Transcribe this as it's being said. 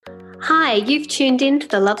Hi, you've tuned in to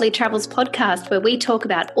the Lovely Travels podcast where we talk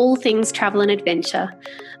about all things travel and adventure.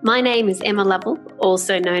 My name is Emma Lovell,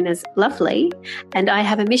 also known as Lovely, and I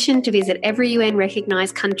have a mission to visit every UN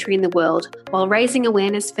recognised country in the world while raising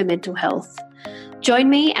awareness for mental health. Join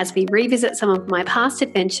me as we revisit some of my past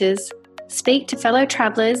adventures, speak to fellow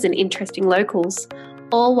travellers and interesting locals,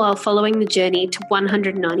 all while following the journey to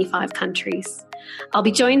 195 countries. I'll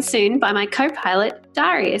be joined soon by my co-pilot,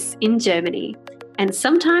 Darius, in Germany. And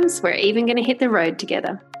sometimes we're even going to hit the road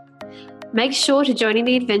together. Make sure to join in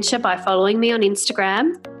the adventure by following me on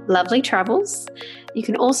Instagram, Lovely Travels. You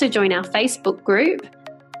can also join our Facebook group,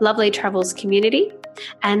 Lovely Travels Community,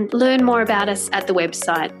 and learn more about us at the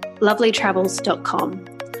website, lovelytravels.com.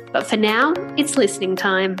 But for now, it's listening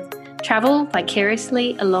time. Travel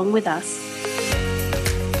vicariously along with us.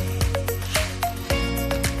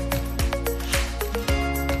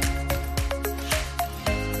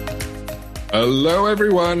 Hello,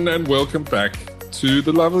 everyone, and welcome back to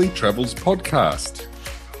the Lovely Travels podcast.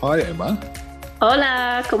 Hi, Emma.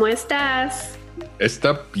 Hola, ¿cómo estás?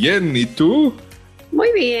 ¿Está bien? ¿Y tú?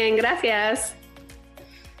 Muy bien, gracias.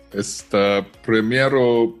 Este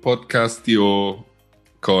primero podcastio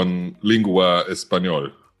con lengua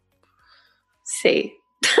español. Sí.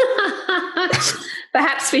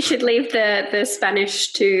 Perhaps we should leave the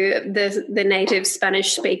Spanish to the native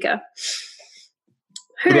Spanish speaker.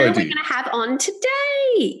 Who are we going to have on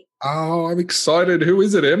today? Oh, I'm excited. Who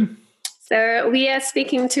is it, Em? So we are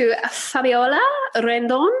speaking to Fabiola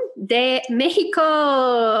Rendon de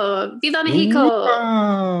Mexico. Viva Mexico!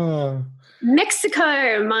 Wow.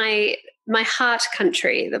 Mexico, my heart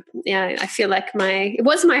country. I feel like it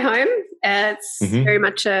was my home. It's very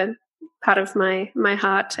much a part of my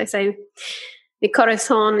heart. I say, mi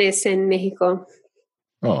corazón es en Mexico.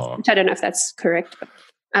 Oh. Which I don't know if that's correct, but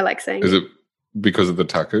I like saying Is it because of the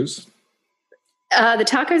tacos? The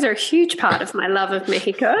tacos are a huge part of my love of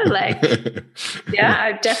Mexico.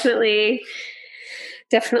 I definitely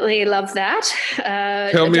love that.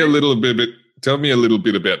 Tell me a little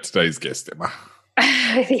bit about today's guest, Emma.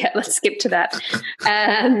 Yeah, let's skip to that.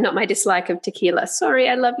 Not my dislike of tequila. Sorry,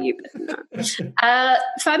 I love you, but no.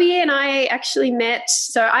 Fabi and I actually met.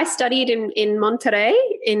 So I studied in Monterrey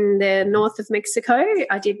in the north of Mexico.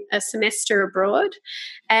 I did a semester abroad,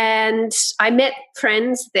 and I met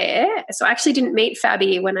friends there. So I actually didn't meet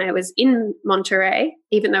Fabi when I was in Monterrey,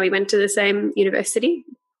 even though we went to the same university.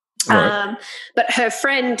 Right. But her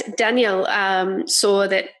friend Daniel saw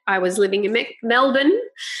that I was living in Melbourne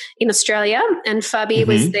in Australia, and Fabi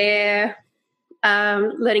was there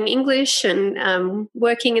learning English and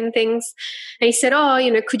working and things. And he said,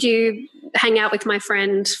 could you hang out with my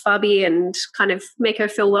friend Fabi and kind of make her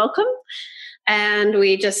feel welcome? And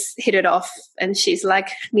we just hit it off. And she's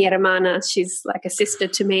like mi hermana. She's like a sister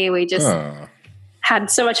to me. We just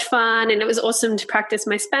had so much fun, and it was awesome to practice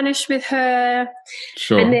my Spanish with her.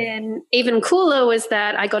 Sure. And then even cooler was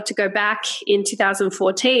that I got to go back in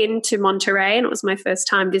 2014 to Monterrey, and it was my first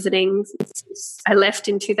time visiting since I left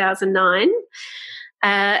in 2009,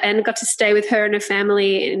 and got to stay with her and her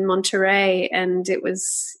family in Monterrey, and it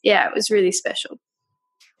was really special.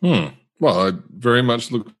 Well, I very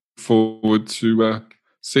much look forward to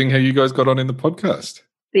seeing how you guys got on in the podcast.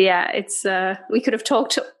 Yeah, it's we could have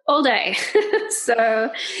talked all day. So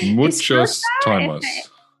muchos timos.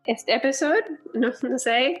 Este episode, no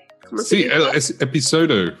sé. Sí, es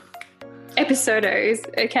episodio. Episodio is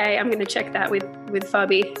okay. I'm going to check that with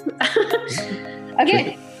Fabi.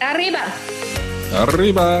 Okay, arriba.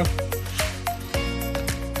 Arriba.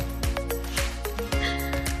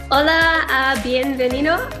 Hola,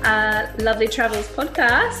 bienvenido a Lovely Travels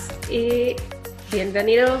podcast y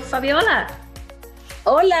bienvenido Fabiola.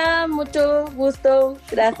 Hola, mucho gusto.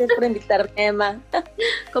 Gracias por invitarme, Emma.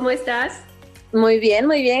 ¿Cómo estás? Muy bien,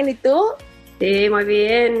 muy bien. ¿Y tú? Sí, muy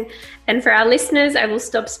bien. And for our listeners, I will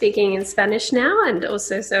stop speaking in Spanish now, and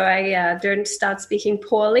also so I don't start speaking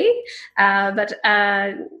poorly. But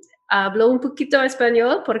hablo un poquito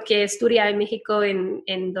español porque estudié en México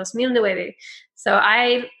en 2009. So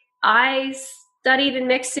I studied in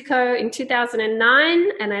Mexico in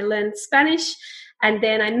 2009, and I learned Spanish. And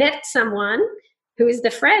then I met someone who is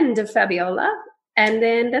the friend of Fabiola. And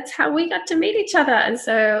then that's how we got to meet each other. And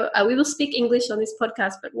so we will speak English on this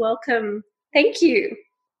podcast, but welcome. Thank you.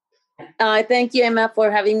 Thank you, Emma,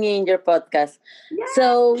 for having me in your podcast. Yeah.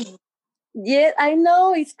 So, yeah, I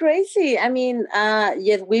know it's crazy. I mean,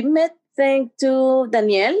 yes, we met thanks to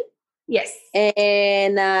Daniel. Yes.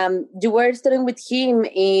 And you were studying with him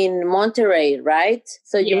in Monterrey, right?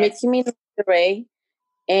 So you met him in Monterrey.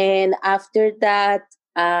 And after that,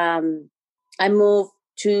 I moved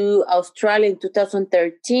to Australia in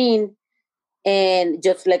 2013. and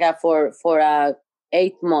just like for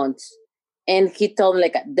 8 months. And he told me,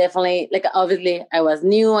 like, definitely, like, obviously I was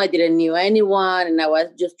new, I didn't knew anyone, and I was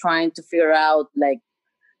just trying to figure out like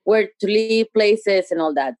where to live, places, and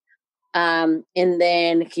all that. And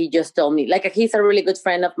then he just told me, like, he's a really good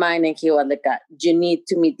friend of mine, and he was like, you need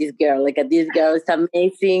to meet this girl. Like, this girl is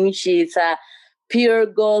amazing. She's a pure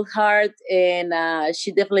gold heart, and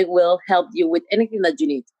she definitely will help you with anything that you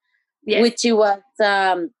need. Yes. Which it was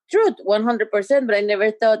truth, 100%. But I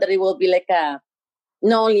never thought that it will be like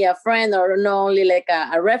not only a friend or not only like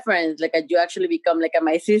a reference, like you actually become like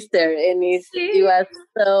my sister. And it was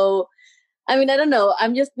so, I mean, I don't know.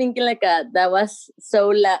 I'm just thinking like that was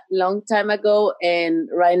so long time ago. And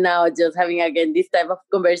right now just having again this type of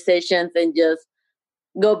conversations and just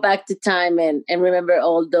go back to time and remember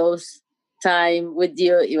all those time with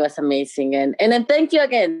you. It was amazing. And then thank you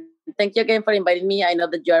again. Thank you again for inviting me. I know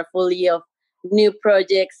that you are fully of new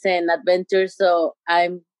projects and adventures. So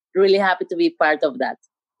I'm really happy to be part of that.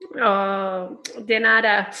 Oh, de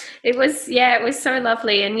nada. It was so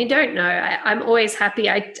lovely. And you don't know, I'm always happy.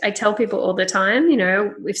 I tell people all the time, you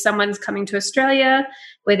know, if someone's coming to Australia,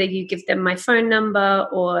 whether you give them my phone number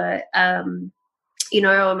or, you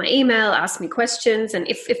know, or my email, ask me questions. And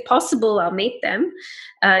if possible, I'll meet them.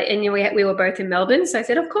 And we were both in Melbourne. So I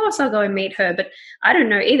said, of course, I'll go and meet her. But I don't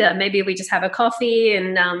know either. Maybe we just have a coffee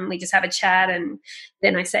and we just have a chat. And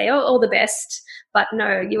then I say, oh, all the best. But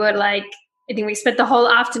no, you were like, I think we spent the whole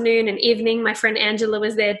afternoon and evening. My friend Angela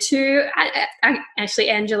was there too. Actually,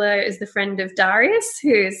 Angela is the friend of Darius,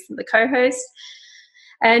 who's the co-host.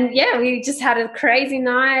 And yeah, we just had a crazy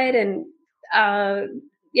night and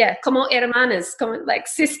como hermanas, like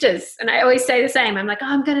sisters. And I always say the same. I'm like, oh,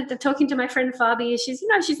 I'm going to talking to my friend Fabi. She's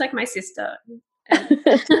like my sister. And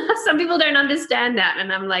some people don't understand that.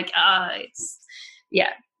 And I'm like,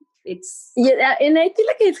 and I feel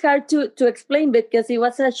like it's hard to explain because it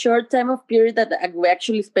was a short time of period that we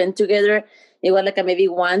actually spent together. It was like maybe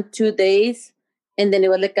 1-2 days, and then it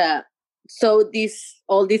was like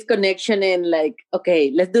all this connection and like,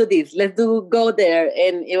 okay, let's do this, go there,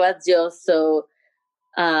 and it was just so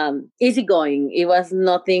easygoing. It was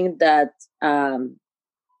nothing that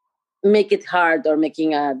make it hard or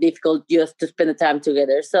making difficult just to spend the time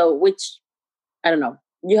together. So, which I don't know.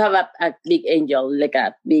 You have a big angel, like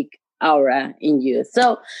a big aura in you.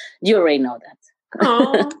 So you already know that.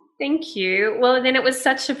 Oh, thank you. Well, then it was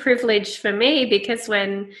such a privilege for me because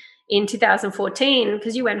when in 2014,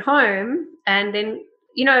 because you went home and then,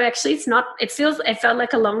 you know, actually it felt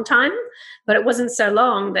like a long time, but it wasn't so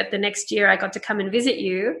long that the next year I got to come and visit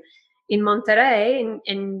you in Monterrey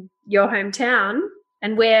in your hometown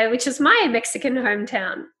which is my Mexican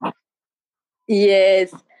hometown.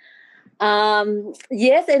 Yes.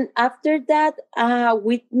 Yes, and after that,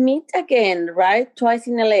 we meet again, right? Twice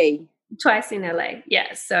in LA.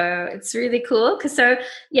 Yeah. So it's really cool. So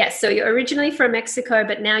you're originally from Mexico,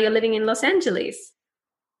 but now you're living in Los Angeles.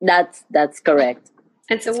 That's correct.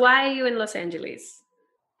 And so why are you in Los Angeles?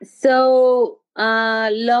 So,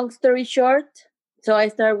 long story short, so I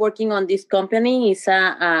started working on this company. It's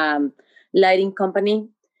a lighting company.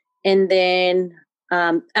 And then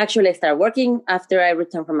actually, I started working after I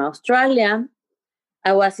returned from Australia.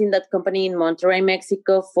 I was in that company in Monterrey,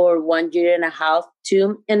 Mexico for 1.5 years,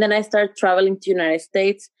 too. And then I started traveling to the United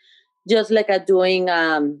States, just like doing,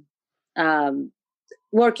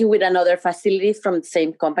 working with another facility from the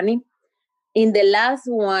same company. In the last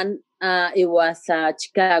one, it was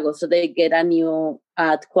Chicago. So they get a new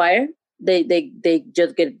choir. They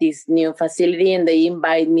just get this new facility and they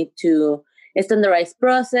invite me to a standardized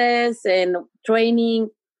process and training.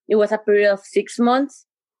 It was a period of 6 months.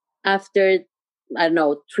 After, I don't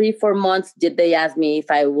know, 3-4 months, they asked me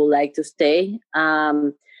if I would like to stay.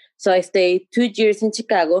 So I stayed 2 years in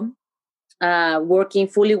Chicago,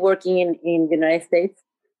 fully working in the United States.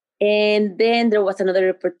 And then there was another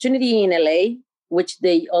opportunity in LA, which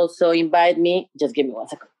they also invited me. Just give me 1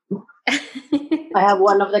 second. I have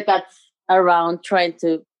one of the cats around trying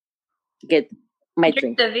to get my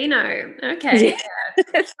drink. The vino. Okay. Yeah.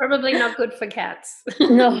 It's probably not good for cats.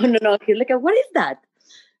 No. He's like, what is that?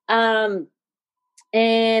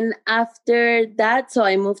 And after that, so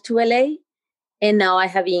I moved to LA, and now I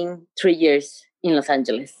have been 3 years in Los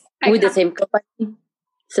Angeles with the same company.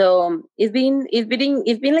 So it's been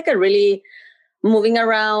like a really moving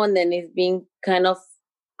around, and it's been kind of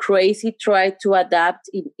crazy try to adapt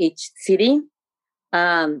in each city.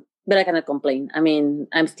 But I cannot complain. I mean,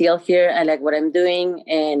 I'm still here. I like what I'm doing,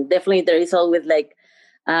 and definitely there is always like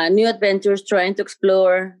new adventures trying to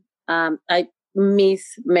explore. I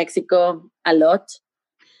miss Mexico a lot,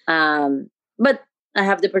 but I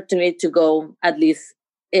have the opportunity to go at least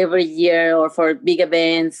every year or for big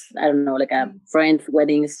events. I don't know, like a friend's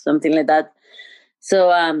weddings, something like that.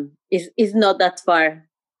 So it's not that far.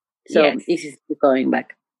 So Yes. it's going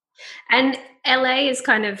back. And LA is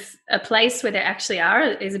kind of a place where there actually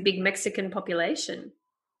is a big Mexican population.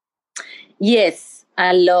 Yes,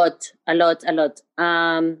 a lot. I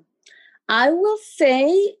will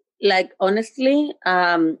say, like, honestly,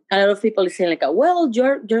 a lot of people are saying like, well,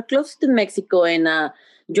 you're close to Mexico and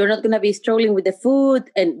you're not gonna be struggling with the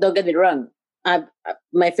food. And don't get me wrong,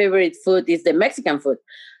 my favorite food is the Mexican food.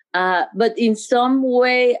 But in some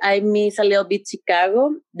way, I miss a little bit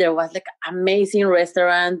Chicago. There was like amazing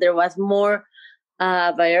restaurant. There was more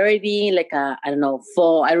variety, like I don't know,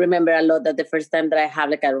 pho. I remember a lot that the first time that I have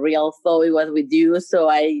like a real pho, it was with you, so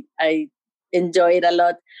I enjoy it a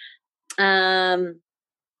lot. And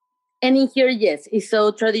in here, yes, it's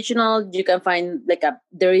so traditional. You can find like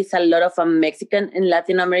there is a lot of Mexican and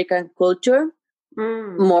Latin American culture,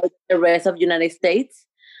 more than the rest of United States.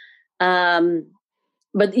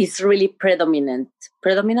 But it's really predominant.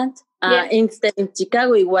 Yeah. Instead in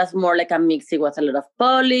Chicago, it was more like a mix. It was a lot of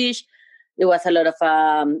Polish. It was a lot of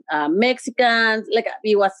Mexicans. Like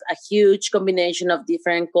it was a huge combination of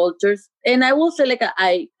different cultures. And I will say, like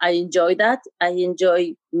I enjoy that. I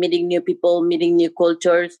enjoy meeting new people, meeting new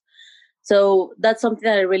cultures. So that's something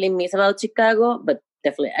that I really miss about Chicago. But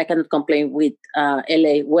definitely, I cannot complain with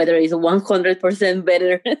LA. Weather is 100%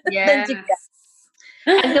 better than Chicago.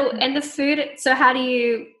 And the food. So how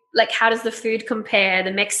does the food compare?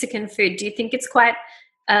 The Mexican food. Do you think it's quite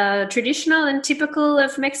traditional and typical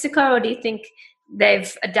of Mexico, or do you think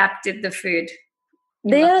they've adapted the food?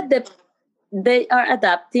 They are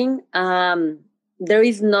adapting. There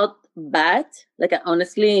is not bad. Like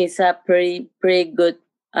honestly, it's a pretty good.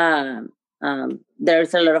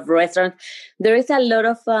 There's a lot of restaurants. There is a lot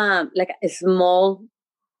of like small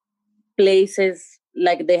places.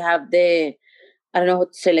 Like they have I don't know how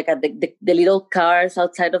to say, like the little cars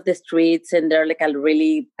outside of the streets, and they're like a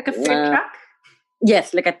really like a food truck.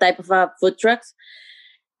 Yes, like a type of food trucks,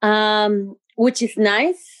 which is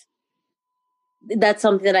nice. That's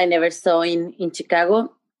something that I never saw in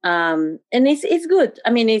Chicago, and it's good. I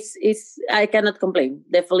mean, it's I cannot complain.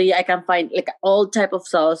 Definitely, I can find like all type of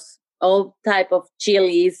sauce, all type of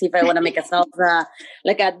chilies if I want to make a salsa.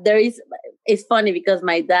 There is. It's funny because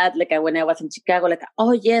my dad, when I was in Chicago,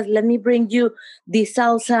 oh yes, let me bring you this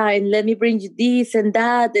salsa and let me bring you this and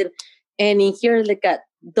that, and in here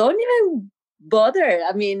don't even bother.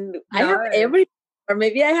 I mean, no. I have everything, or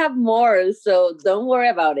maybe I have more, so don't worry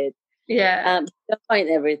about it. Yeah, you'll find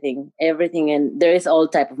everything, and there is all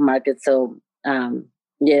type of markets. So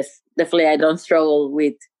yes, definitely, I don't struggle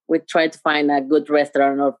with trying to find a good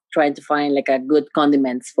restaurant or trying to find a good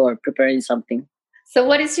condiments for preparing something. So,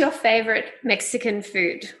 what is your favorite Mexican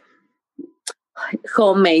food?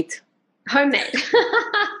 Homemade.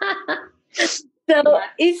 So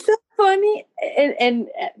it's so funny, and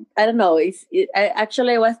I don't know. I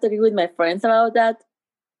was talking with my friends about that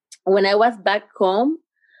when I was back home.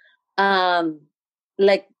 I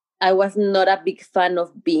was not a big fan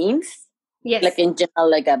of beans. Yes. In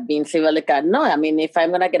general, a beans. No, I mean, if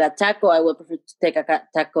I'm gonna get a taco, I would prefer to take a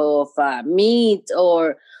taco of meat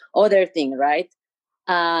or other thing, right?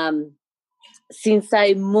 Since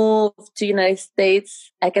I moved to United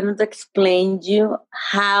States, I cannot explain you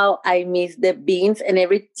how I miss the beans. And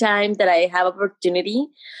every time that I have opportunity,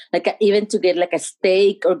 even to get a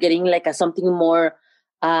steak or getting something more,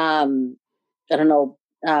 I don't know,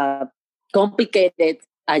 complicated,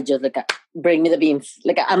 I just bring me the beans.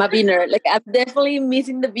 I'm a beaner. I'm definitely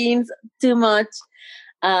missing the beans too much.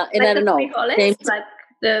 And I don't know.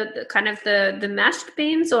 The kind of the mashed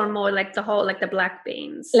beans, or more the whole, the black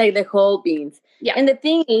beans? The whole beans. Yeah. And the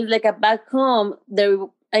thing is, back home, there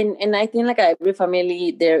and I think every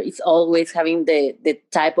family there is always having the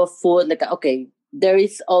type of food. Okay, there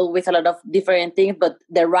is always a lot of different things, but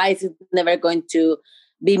the rice is never going to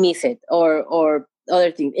be missed or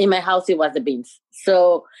other things. In my house, it was the beans.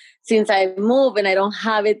 So since I moved and I don't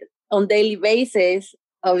have it on daily basis,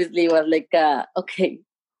 obviously it was okay.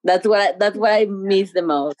 That's what I miss the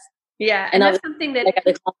most. Yeah, and that's something that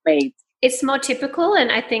homemade. It's more typical,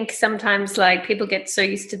 and I think sometimes people get so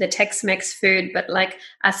used to the Tex-Mex food, but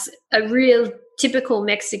a real typical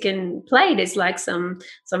Mexican plate is some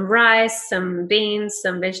rice, some beans,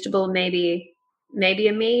 some vegetable, maybe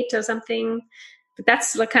a meat or something. But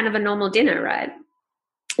that's kind of a normal dinner, right?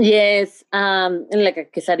 Yes, and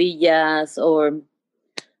quesadillas or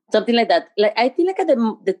something like that. I think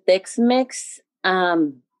the Tex-Mex.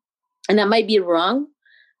 And I might be wrong,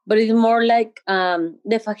 but it's more like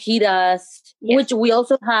the fajitas, which we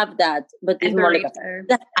also have that, but it's more like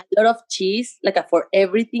a lot of cheese, like for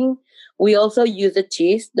everything. We also use the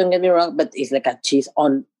cheese, don't get me wrong, but it's like a cheese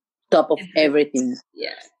on top of everything.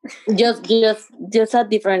 Yeah. just a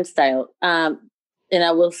different style. And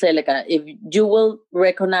I will say, like, if you will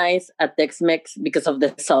recognize a Tex-Mex because of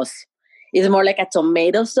the sauce, it's more like a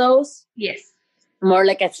tomato sauce. Yes. More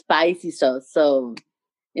like a spicy sauce. So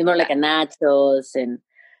it's more like a nachos and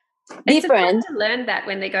different. It's to learn that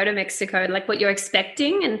when they go to Mexico, like what you're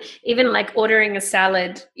expecting, and even like ordering a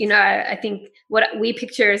salad. You know, I think what we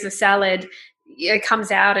picture as a salad, it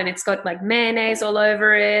comes out and it's got like mayonnaise all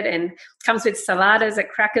over it, and comes with saladas,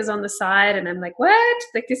 like crackers on the side, and I'm like, what?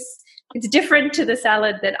 Like this, it's different to the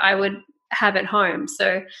salad that I would have at home.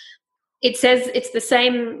 So it says it's the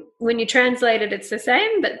same when you translate it. It's the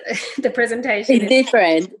same, but the presentation is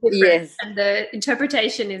different. Yes, and the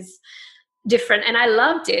interpretation is different. And I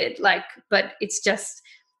loved it. Like, but it's just,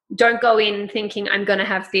 don't go in thinking I'm going to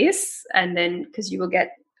have this, and then because you will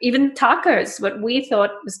get even tacos. What we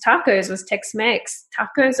thought was tacos was Tex-Mex.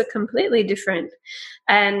 Tacos are completely different,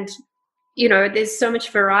 and you know, there's so much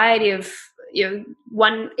variety of, you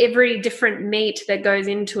know, every different meat that goes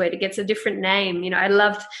into it. It gets a different name. You know, I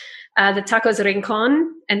loved the tacos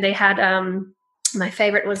Rincon, and they had my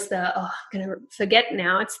favorite was the I'm gonna forget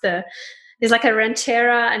now. There's like a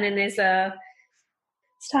ranchera, and then there's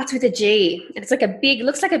starts with a G, and it's like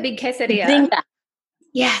looks like a big quesadilla. Gringa.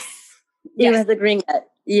 Yes. It was the gringa.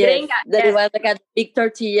 Yes. Gringa, that it was like a big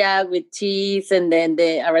tortilla with cheese and then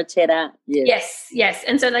the arrachera. Yes.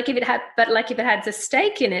 And so like if it had the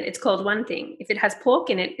steak in it, it's called one thing. If it has pork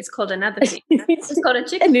in it, it's called another thing. It's called a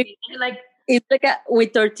chicken. It's like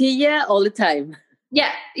with tortilla all the time.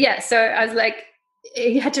 Yeah. So I was like,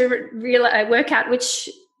 you had to work out which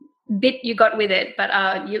bit you got with it,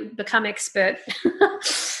 but you become expert.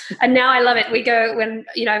 And now I love it. We go when,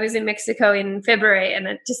 you know, I was in Mexico in February, and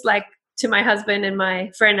it just like to my husband and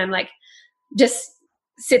my friend, I'm like, just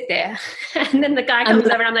sit there. And then the guy comes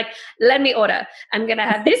over and I'm like, let me order. I'm going to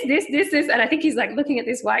have this. And I think he's like looking at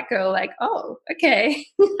this white girl like, oh, okay.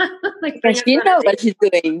 Like, she knows what she's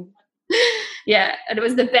doing. Yeah, and it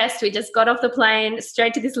was the best. We just got off the plane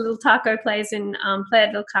straight to this little taco place in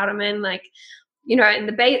Playa del Carmen, like, you know, and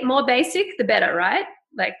the more basic, the better, right?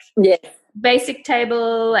 Like, basic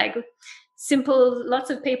table, like simple, lots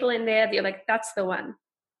of people in there. You're like, that's the one.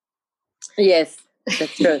 Yes,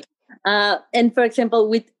 that's true. And for example,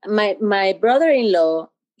 with my brother-in-law,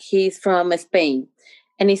 he's from Spain,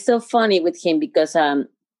 and it's so funny with him because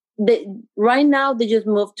right now they just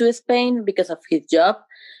moved to Spain because of his job,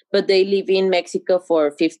 but they live in Mexico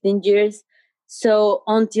for 15 years. So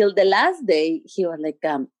until the last day, he was like,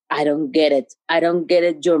 I don't get it.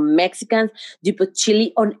 You're Mexicans. You put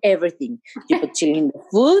chili on everything. You put chili in the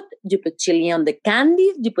food. You put chili on the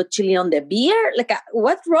candies. You put chili on the beer. Like,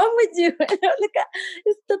 what's wrong with you? Like,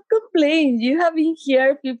 stop complaining. You have been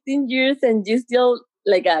here 15 years and you still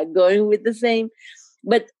like going with the same.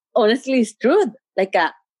 But honestly, it's true. Like,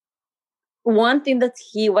 one thing that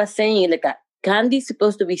he was saying, like, candy is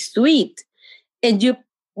supposed to be sweet, and you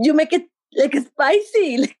make it like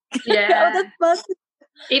spicy. Like, yeah, that's possible.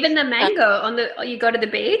 Even the mango you go to the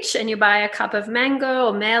beach and you buy a cup of mango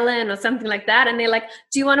or melon or something like that, and they're like,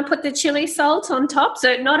 do you want to put the chili salt on top?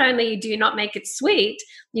 So not only do you not make it sweet,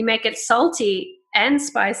 you make it salty and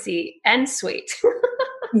spicy and sweet.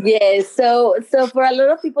 Yes. So for a lot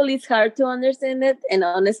of people, it's hard to understand it. And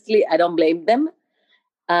honestly, I don't blame them.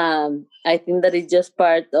 I think that it's just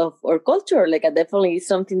part of our culture. Like, definitely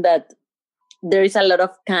something that there is a lot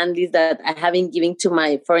of candies that I have been giving to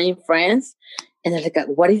my foreign friends. And they're like,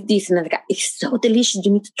 what is this? And I'm like, it's so delicious.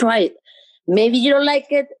 You need to try it. Maybe you don't like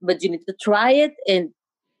it, but you need to try it and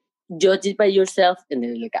judge it by yourself. And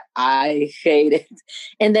they're like, I hate it.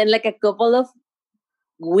 And then like a couple of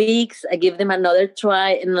weeks, I give them another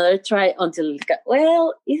try until,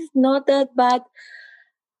 well, it's not that bad.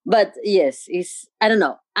 But yes, I don't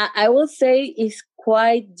know. I will say it's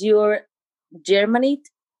quite your Germanate.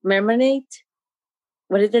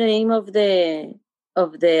 What is the name of the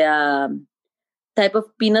type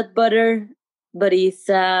of peanut butter? But it's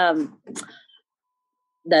that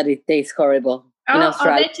it tastes horrible.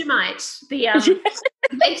 Vegemite. The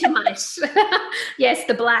Vegemite. Yes,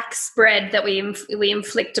 the black spread that we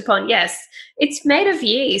inflict upon. Yes, it's made of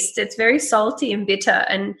yeast. It's very salty and bitter,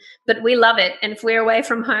 but we love it. And if we're away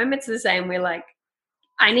from home, it's the same. We're like,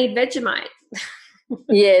 I need Vegemite.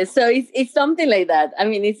 Yeah, so it's something like that. I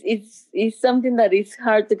mean, it's something that is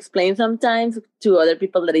hard to explain sometimes to other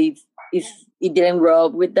people that it didn't grow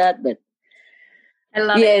up with that, but I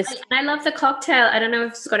love Yes. it. I love the cocktail. I don't know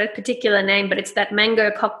if it's got a particular name, but it's that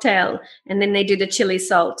mango cocktail, and then they do the chili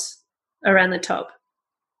salt around the top.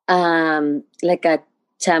 Like a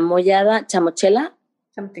chamochela.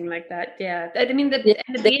 Something like that, yeah. I mean, Yeah,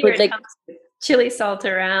 and the they beer, put it like comes with chili salt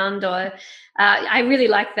around, or I really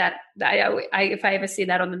like that. If I ever see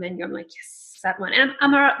that on the menu, I'm like, yes, that one. And a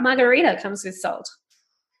margarita comes with salt.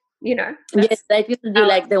 You know, yes, I think you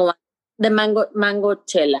like the mango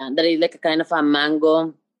chela. That is like a kind of a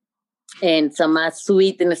mango and some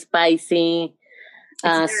sweet and spicy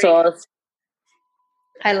sauce.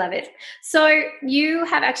 I love it. So you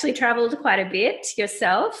have actually traveled quite a bit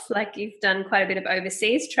yourself, like you've done quite a bit of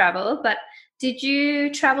overseas travel, but did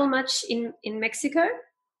you travel much in Mexico?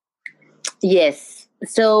 Yes.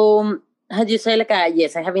 So how do you say like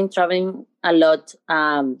yes, I have been traveling a lot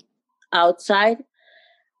outside.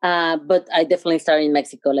 But I definitely start in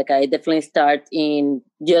Mexico. Like I definitely start in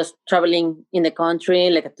just traveling in the country,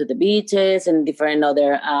 like to the beaches and different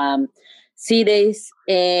other cities,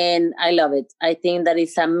 and I love it. I think that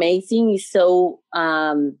is amazing. It's so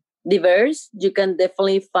diverse. You can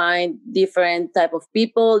definitely find different type of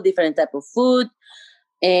people, different type of food,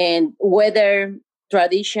 and weather,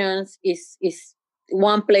 traditions. Is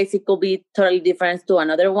one place it could be totally different to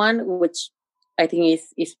another one, which I think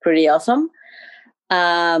is pretty awesome.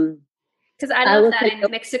 Because I love that in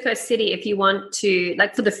Mexico City, if you want to,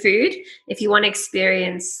 like for the food, if you want to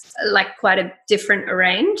experience like quite a different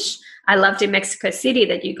range, I loved in Mexico City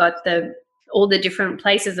that you got all the different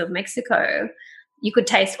places of Mexico. You could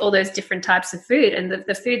taste all those different types of food, and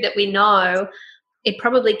the food that we know, it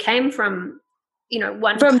probably came from,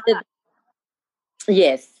 one from the,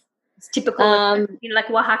 yes. It's typical of, like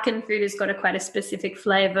Oaxacan food has got quite a specific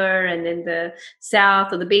flavor, and then the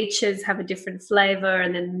south or the beaches have a different flavor,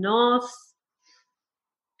 and then the north.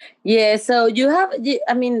 Yeah, so you have,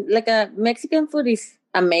 I mean, like a Mexican food is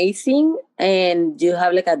amazing, and you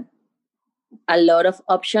have like a lot of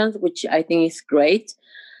options, which I think is great.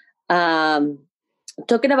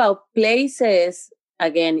 Talking about places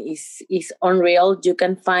again is unreal. You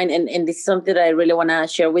can find, and this is something that I really want to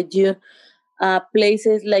share with you.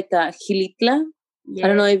 Places like Gilitla. Yes. I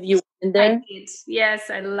don't know if you went there. I did.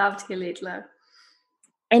 Yes, I loved Gilitla.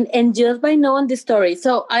 And just by knowing the story,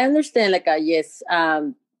 so I understand. Like yes,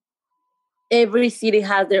 every city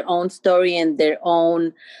has their own story and their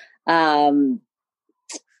own, like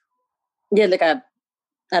I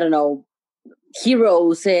don't know,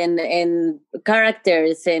 heroes and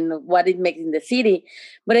characters and what it makes in the city.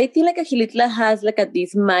 But I think like Gilitla has like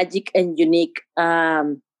this magic and unique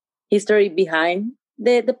history behind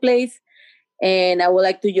the place, and I would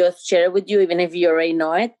like to just share it with you, even if you already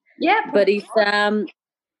know it. Yeah. But it's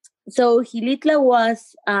so Gilitla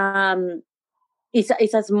was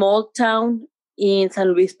it's a small town in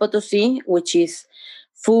San Luis Potosí, which is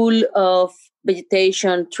full of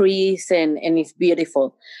vegetation, trees, and it's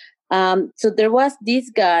beautiful. So there was this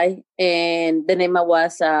guy, and the name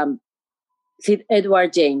was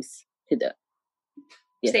Edward James.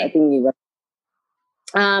 Yes, I think he was.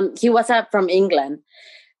 He was from England.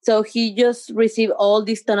 So he just received all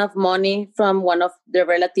this ton of money from one of the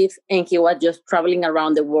relatives, and he was just traveling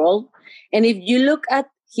around the world. And if you look at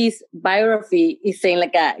his biography, he's saying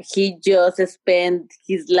like he just spent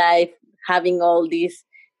his life having all these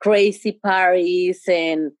crazy parties,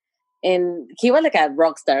 and he was like a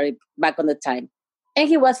rock star back on the time. And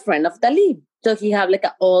he was friend of Dali. So he had like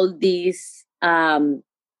all these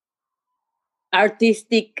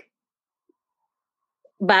artistic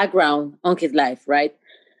background on his life, right?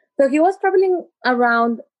 So he was traveling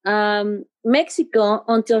around Mexico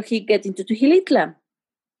until he get into Gilitla.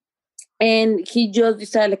 And he just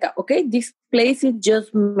decided, like, okay, this place is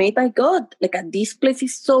just made by God. Like, this place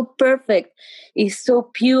is so perfect. It's so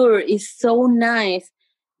pure. It's so nice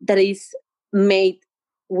that it's made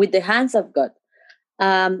with the hands of God.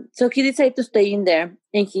 So he decided to stay in there,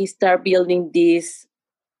 and he started building this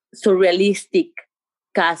surrealistic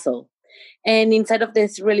castle. And inside of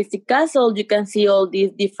this realistic castle, you can see all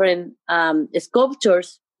these different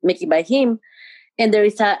sculptures made by him. And there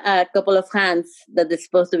is a couple of hands that is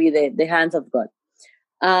supposed to be the hands of God.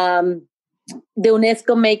 The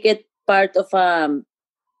UNESCO make it part of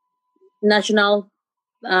national...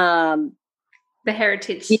 the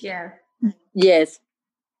heritage, yeah. Yes.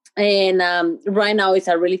 And right now it's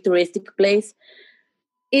a really touristic place.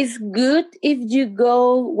 It's good if you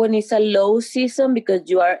go when it's a low season, because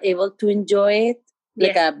you are able to enjoy it.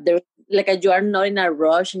 Yes. You are not in a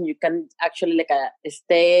rush, and you can actually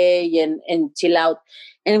stay and chill out.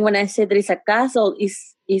 And when I say there is a castle,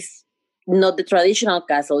 is not the traditional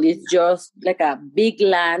castle. It's just like a big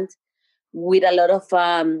land with a lot of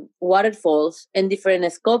waterfalls and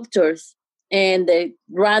different sculptures and the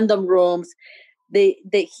random rooms.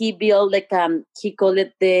 He built like he called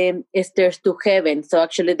it the stairs to heaven. So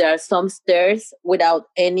actually there are some stairs without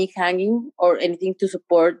any hanging or anything to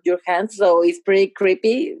support your hands. So it's pretty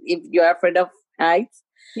creepy if you're afraid of heights.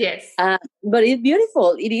 Yes. But it's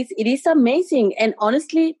beautiful. It is amazing. And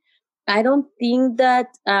honestly, I don't think that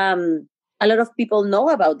a lot of people know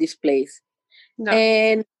about this place. No.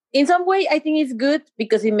 And in some way, I think it's good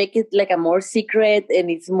because it makes it like a more secret and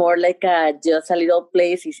it's more like just a little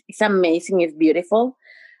place. It's amazing. It's beautiful.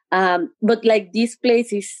 But like this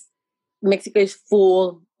place Mexico is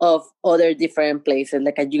full of other different places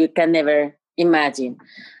like you can never imagine.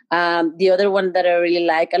 The other one that I really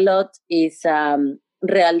like a lot is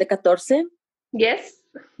Real de 14. Yes.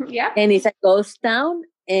 Yeah. And it's a ghost town.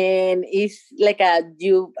 And it's like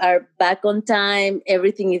you are back on time.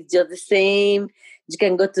 Everything is just the same. You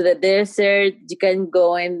can go to the desert. You can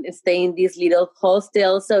go and stay in this little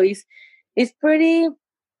hostel. So it's pretty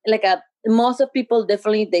like most of people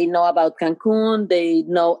definitely they know about Cancun. They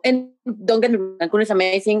know, and don't get me wrong, Cancun is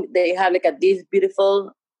amazing. They have like these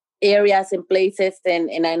beautiful areas and places,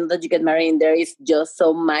 and I know that you get married in there is just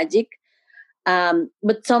so magic.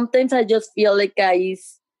 But sometimes I just feel like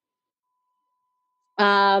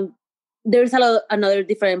there's a lot another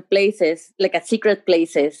different places, like secret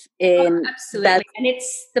places. And absolutely. And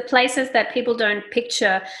it's the places that people don't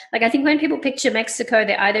picture. Like I think when people picture Mexico,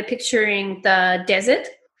 they're either picturing the desert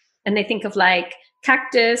and they think of like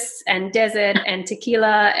cactus and desert and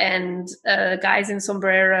tequila and guys in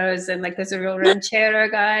sombreros and like those are real ranchero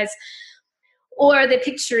guys, or they're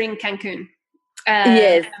picturing Cancun.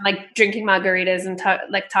 Yes. Like drinking margaritas and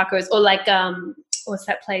like tacos, or like what's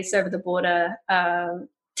that place over the border?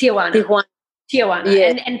 Tijuana.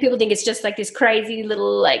 Yes. And people think it's just like this crazy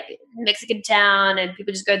little like Mexican town and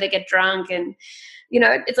people just go there, get drunk, and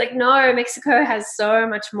it's like, no, Mexico has so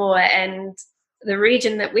much more. And the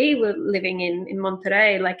region that we were living in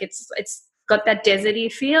Monterrey, like it's got that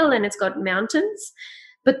deserty feel and it's got mountains.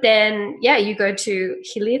 But then you go to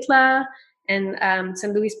Xilitla and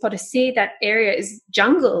San Luis Potosi, that area is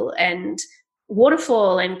jungle and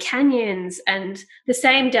waterfall and canyons, and the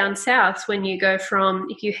same down south when you go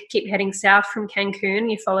if you keep heading south from Cancun,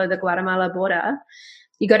 you follow the Guatemala border,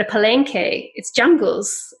 you go to Palenque, it's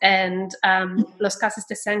jungles, and Los Casas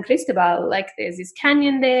de San Cristobal, like there's this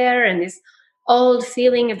canyon there and this old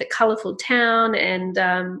feeling of the colorful town, and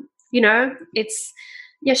it's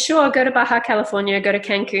sure, go to Baja California, go to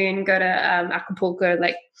Cancun, go to Acapulco,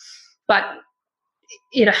 but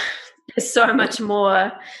there's so much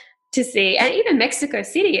more to see. And even Mexico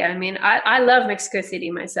City, I mean, I love Mexico City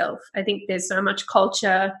myself. I think there's so much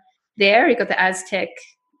culture there. You've got the Aztec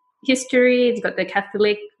history, you've got the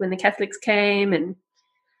Catholic, when the Catholics came, and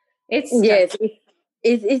it's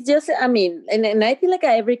just, I mean, and I feel like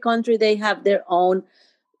every country, they have their own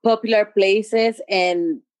popular places,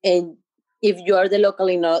 and if you are the local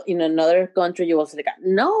in another country, you also like,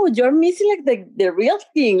 no, you're missing like the real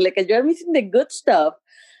thing, like you're missing the good stuff.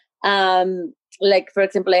 Like, for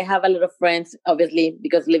example, I have a lot of friends, obviously,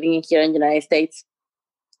 because living in here in the United States.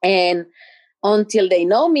 And until they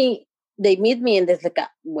know me, they meet me and they're like,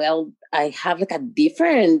 well, I have like a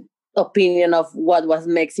different opinion of what was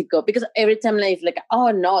Mexico. Because every time it's like, oh,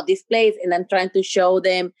 no, this place. And I'm trying to show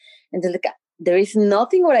them. And they're like, there is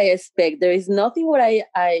nothing what I expect. There is nothing what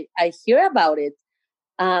I hear about it.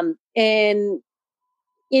 And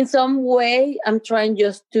in some way, I'm trying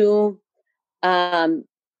just to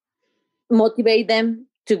motivate them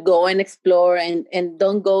to go and explore and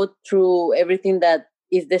don't go through everything that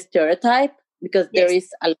is the stereotype, because there is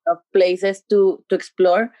a lot of places to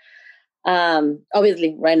explore.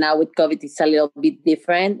 Obviously right now with COVID it's a little bit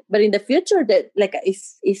different, but in the future that like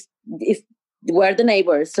is we're the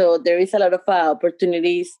neighbors, so there is a lot of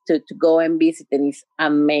opportunities to go and visit, and it's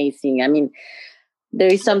amazing. I mean,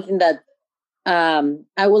 there is something that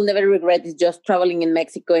I will never regret, is just traveling in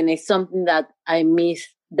Mexico, and it's something that I miss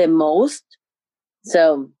the most.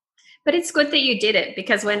 So, but it's good that you did it,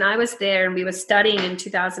 because when I was there and we were studying in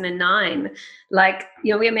 2009, like,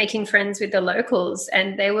 we were making friends with the locals,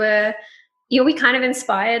 and they were, we kind of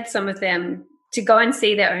inspired some of them to go and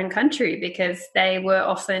see their own country, because they were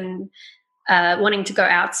often wanting to go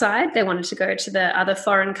outside. They wanted to go to the other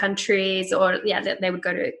foreign countries, or they would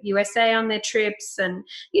go to USA on their trips. And,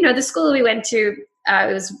 the school we went to,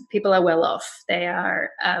 people are well off. They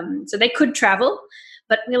are, so they could travel.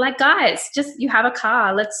 But we're like, guys, just you have a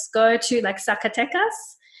car. Let's go to like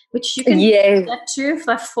Zacatecas, which you can get to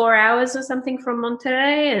for 4 hours or something from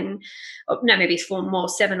Monterrey, and maybe 7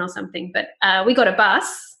 or something. But we got a bus,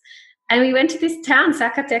 And we went to this town,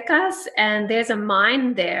 Zacatecas, and there's a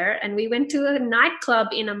mine there. And we went to a nightclub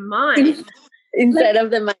in a mine. Inside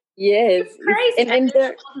of the mine, yes. It's crazy. And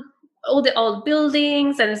there, all the old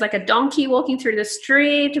buildings, and there's like a donkey walking through the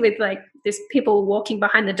street with like this people walking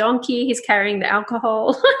behind the donkey. He's carrying the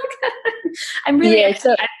alcohol. I'm really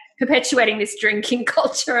perpetuating this drinking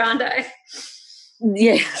culture, aren't I?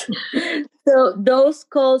 Yes. So those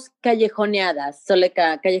called callejoneadas. So like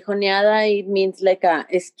a callejoneada, it means like a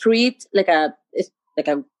street, like a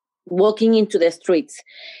walking into the streets.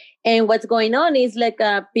 And what's going on is like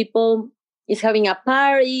people is having a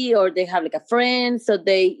party, or they have like a friend, so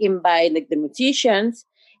they invite like the musicians.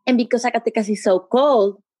 And because Zacatecas is so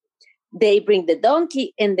cold, they bring the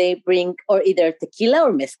donkey, and they bring or either tequila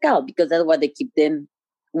or mezcal, because that's what they keep them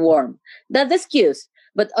warm. That's the excuse.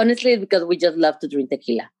 But honestly, it's because we just love to drink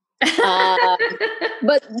tequila.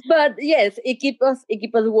 But yes, it keeps us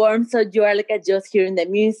warm. So you are like just hearing the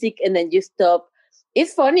music, and then you stop.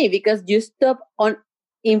 It's funny because you stop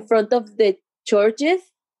in front of the churches,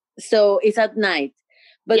 so it's at night.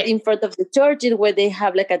 But in front of the churches where they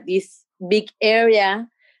have like this big area,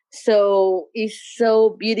 so it's so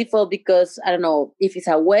beautiful because I don't know if it's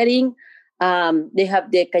a wedding. They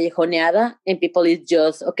have the callejoneada, and people is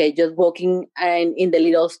just walking and in the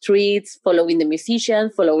little streets, following the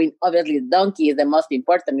musicians, following obviously the donkey is the most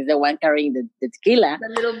important, is the one carrying the tequila. The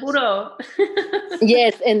little burro.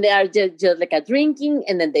 Yes, and they are just like a drinking,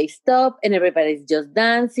 and then they stop, and everybody's just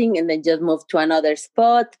dancing, and then just move to another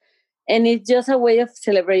spot, and it's just a way of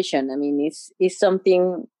celebration. I mean, it's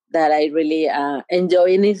something that I really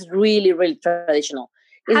enjoy, and it's really, really traditional.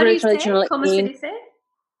 It's How really do you say? ¿Cómo se dice?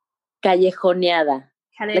 Callejoneada.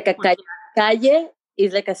 Like a calle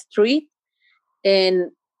is like a street, and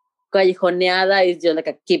callejoneada is just like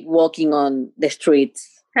a keep walking on the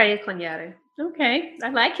streets. Callejoneada. Okay, I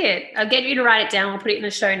like it. I'll get you to write it down. We'll put it in the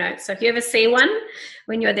show notes. So if you ever see one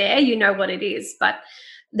when you're there, you know what it is. But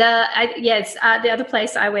the other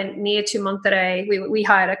place I went near to Monterrey, we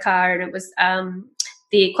hired a car, and it was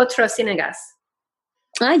the Cuatro Ciénegas.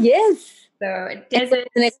 Ah, yes. So desert.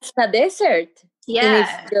 It's a desert.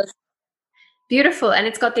 Yeah. It's just beautiful, and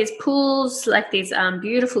it's got these pools, like these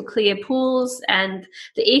beautiful clear pools, and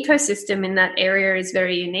the ecosystem in that area is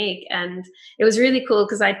very unique. And it was really cool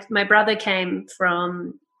because my brother came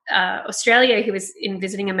from Australia. He was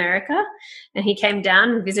visiting America, and he came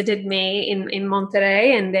down and visited me in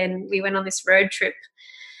Monterrey, and then we went on this road trip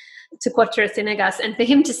to Cuatro Ciénegas, and for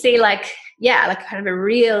him to see like kind of a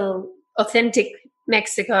real authentic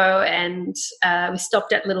Mexico, and we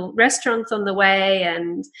stopped at little restaurants on the way,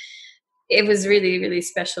 and it was really, really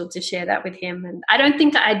special to share that with him. And I don't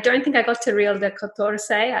think I got to Rio de Catorce.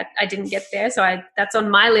 I didn't get there, so that's on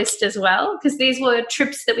my list as well, because these were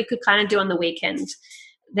trips that we could kind of do on the weekend.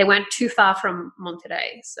 They weren't too far from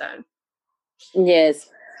Monterrey, so yes.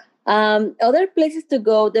 Other places to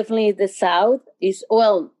go, definitely the south is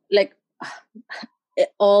like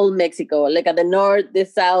all Mexico, like at the north, the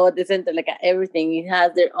south, the center, like everything. It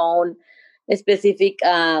has their own specific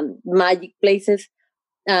magic places.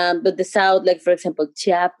 But the south, like for example,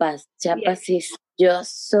 Chiapas is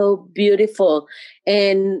just so beautiful.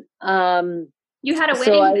 And you had a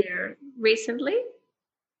wedding there recently?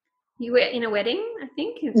 You were in a wedding, I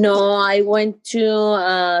think? No, I went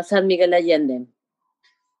to San Miguel Allende.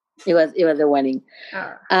 It was a wedding.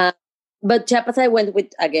 Oh. But Chiapas, I went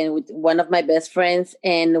with one of my best friends,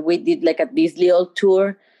 and we did like this little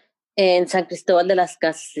tour. And San Cristobal de las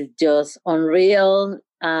Casas is just unreal.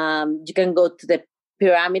 You can go to the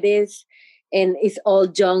pyramids, and it's all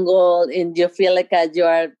jungle, and you feel like you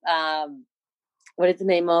are what is the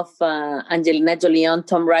name of Angelina Jolie on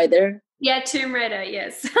Tomb Raider? Yeah, Tomb Raider,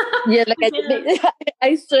 yes. Yeah, like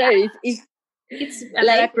I swear it's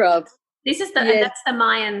Lara Croft. This is that's the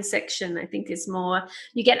Mayan section. I think is more.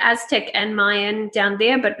 You get Aztec and Mayan down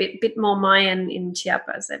there, but a bit more Mayan in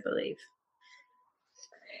Chiapas, I believe.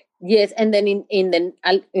 Yes, and then in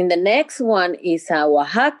the next one is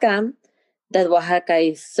Oaxaca. That Oaxaca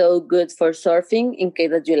is so good for surfing, in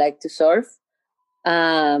case that you like to surf.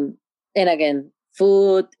 And again,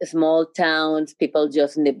 food, small towns, people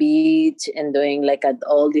just in the beach and doing like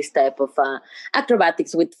all this type of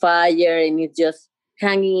acrobatics with fire, and it's just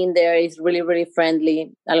hanging in there. Is really, really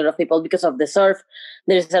friendly. A lot of people, because of the surf,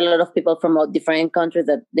 there's a lot of people from all different countries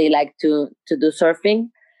that they like to do surfing.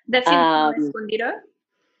 That's in Escondido?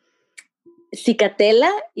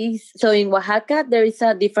 Cicatela is, so in Oaxaca, there is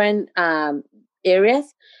a different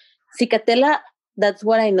areas. Cicatela, that's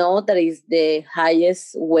what I know, that is the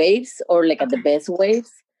highest waves, or like the best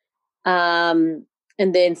waves. And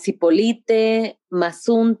then Cipolite,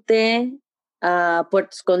 Mazunte, Puerto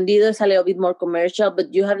Escondido is a little bit more commercial,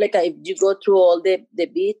 but you have like if you go through all the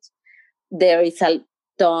beach, there is a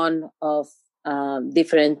ton of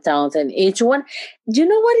different towns, and each one. Do you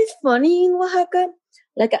know what is funny in Oaxaca?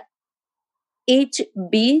 Like each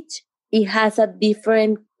beach, it has a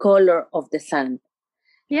different color of the sand.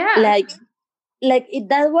 Yeah.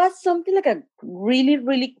 That was something like a really,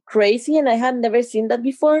 really crazy, and I had never seen that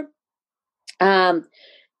before.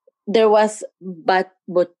 There was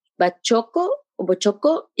Bochoco.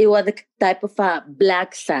 It was a type of a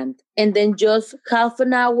black sand, and then just half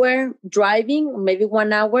an hour driving, maybe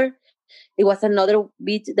 1 hour, it was another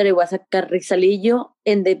beach that it was a Carrizalillo,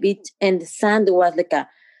 and the beach and the sand was like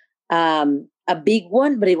a big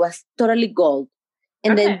one, but it was totally gold.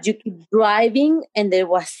 And then you keep driving, and there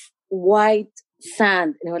was white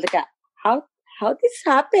sand, and it was like, how this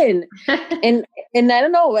happened? and I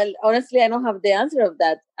don't know. Well, honestly, I don't have the answer of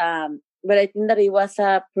that. But I think that it was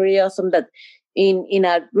pretty awesome that in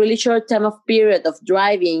a really short time of period of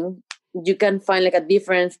driving, you can find like a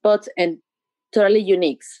different spots and totally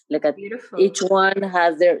unique. Like each one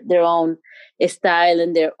has their own style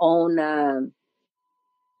and their own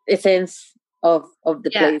essence of the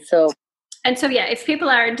place. So. And so, if people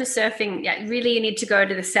are into surfing, really you need to go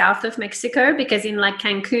to the south of Mexico, because in like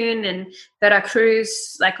Cancun and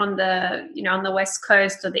Veracruz, like on the, on the west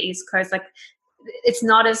coast or the east coast, like it's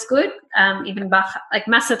not as good. Even like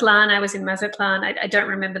Mazatlan, I was in Mazatlan. I don't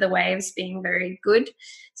remember the waves being very good.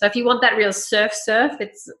 So if you want that real surf,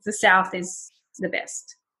 it's the south is the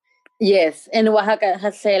best. Yes, and Oaxaca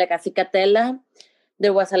has say like a Cicatela.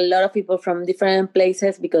 There was a lot of people from different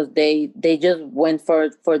places because they just went for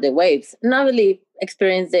the waves. Not really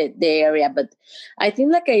experienced the area, but I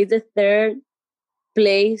think like it's the third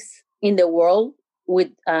place in the world with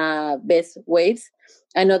best waves.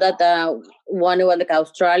 I know that one was like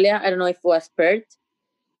Australia. I don't know if it was Perth.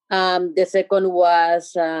 The second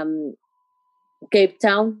was Cape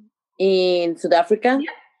Town in South Africa. Yeah.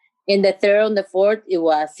 And the third and the fourth, it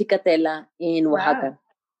was Cicatela in Oaxaca. Wow.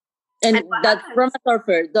 And that's from a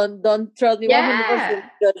surfer. Don't trust me 100%,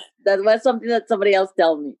 because that was something that somebody else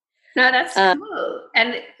told me. No, that's cool.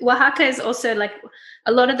 And Oaxaca is also like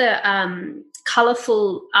a lot of the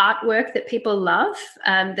colorful artwork that people love,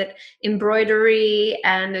 that embroidery,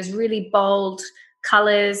 and there's really bold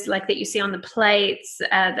colors like that you see on the plates.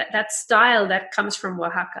 That style that comes from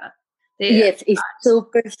Oaxaca. Yes, it's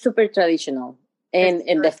super, super traditional. And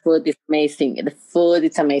the food is amazing. The food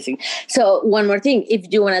is amazing. So one more thing, if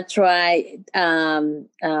you want to try, how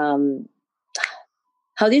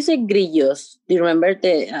do you say grillos? Do you remember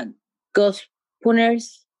the ghost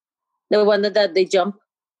pooners? The one that they jump?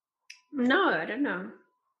 No, I don't know.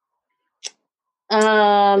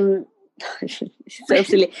 So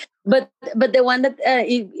silly. But the one that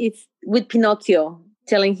it's with Pinocchio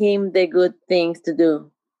telling him the good things to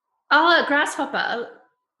do. Oh, a grasshopper.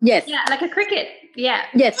 Yes. Yeah, like a cricket. Yeah.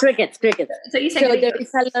 Yes, crickets. So you say there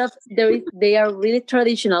is a lot of they are really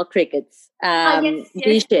traditional crickets.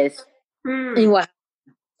 Dishes in Oaxaca.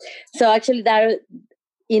 So actually there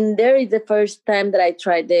is the first time that I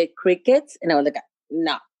tried the crickets, and I was like,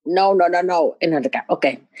 no. And I was like,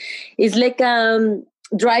 okay. It's like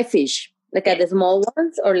dry fish, like the small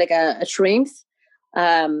ones, or like a shrimps.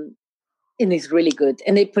 And it's really good.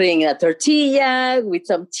 And they put in a tortilla with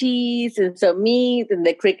some cheese and some meat, and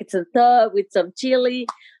the crickets on top with some chili.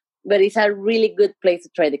 But it's a really good place to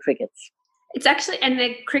try the crickets. It's actually, and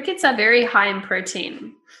the crickets are very high in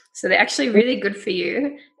protein. So they're actually really good for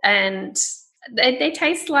you. And they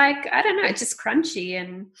taste like, I don't know, just crunchy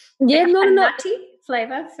and nutty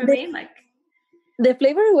flavor for me. Like the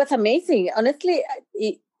flavor was amazing. Honestly,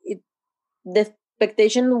 the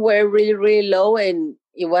expectations were really, really low, and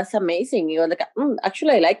it was amazing. You were like,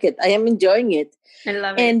 actually, I like it. I am enjoying it. I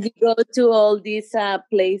love it. And you go to all these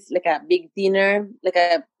place, like a big dinner, like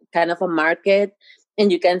a kind of a market,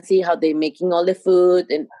 and you can see how they're making all the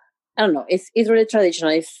food. And I don't know, it's really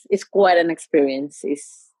traditional. It's quite an experience.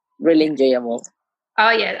 It's really enjoyable.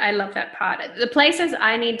 Oh, yeah, I love that part. The places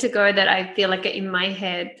I need to go that I feel like are in my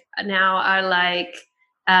head now are like,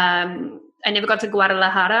 I never got to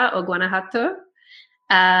Guadalajara or Guanajuato.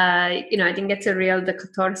 I didn't get to Real de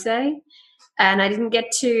Catorce, and I didn't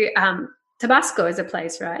get to Tabasco is a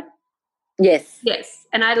place, right? Yes.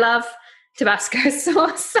 And I love Tabasco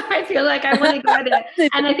sauce, so I feel like I want to go there.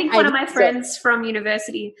 And I think one of my friends from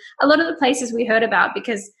university, a lot of the places we heard about,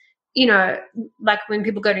 because like when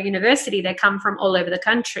people go to university, they come from all over the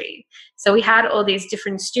country. So we had all these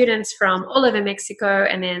different students from all over Mexico,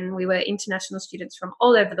 and then we were international students from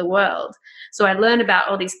all over the world. So I learned about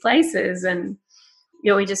all these places, and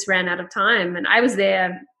we just ran out of time. And I was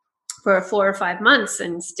there for 4 or 5 months,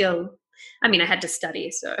 and still I mean, I had to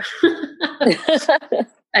study, so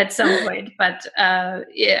at some point. But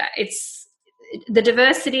it's the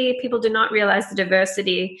diversity. People do not realize the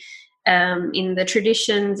diversity in the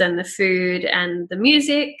traditions and the food and the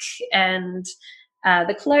music and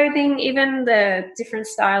the clothing, even the different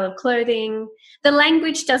style of clothing. The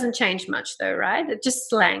language doesn't change much, though, right? It's just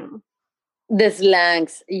slang. The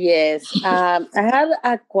slangs, yes. I had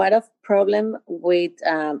a quite a problem with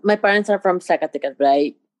my parents are from Zacatecas,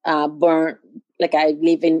 right? Born like I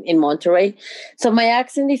live in Monterrey, so my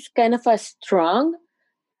accent is kind of a strong.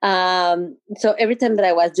 So every time that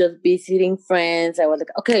I was just visiting friends, I was like,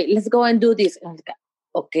 okay, let's go and do this. And I was like,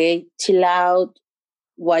 okay, chill out.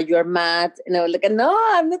 Why you're mad? And I was like, no,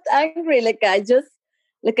 I'm not angry. Like I just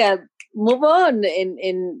move on.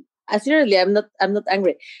 And seriously, I'm not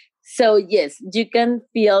angry. So yes, you can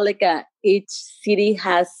feel like each city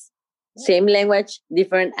has same language,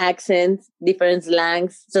 different accents, different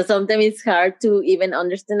slangs. So sometimes it's hard to even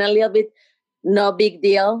understand a little bit. No big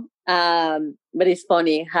deal. But it's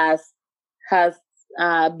funny. Has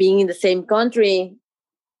being in the same country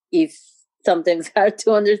is sometimes hard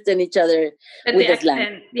to understand each other But with the the slang.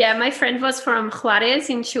 accent, yeah, my friend was from Juarez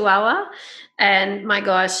in Chihuahua, and my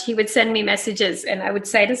gosh, he would send me messages, and I would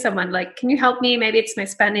say to someone like, "Can you help me? Maybe it's my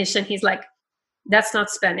Spanish." And he's like, "That's not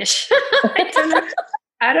Spanish."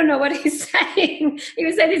 I don't know what he's saying. He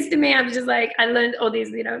would say this to me. I was just like, I learned all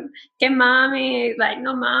these, que mami, like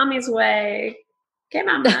no mami's way, que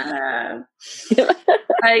mamá.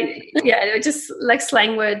 They were just like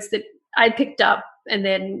slang words that I picked up, and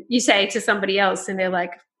then you say to somebody else, and they're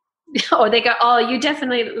like, or they go, "Oh, you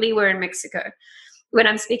definitely were in Mexico." When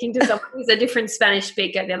I'm speaking to someone who's a different Spanish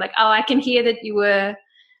speaker, they're like, "Oh, I can hear that you were."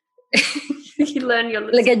 You learn your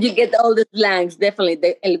like you get all the slangs. Definitely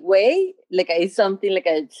the el way, like it's something like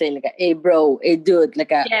I say, like a bro, a dude,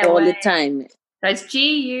 like all way. the time. So it's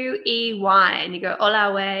Guey, and you go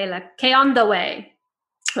hola way, like que onda way,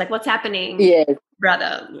 like what's happening, Yes,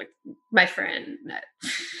 brother, like my friend. No.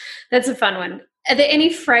 That's a fun one. Are there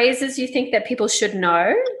any phrases you think that people should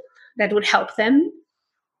know that would help them?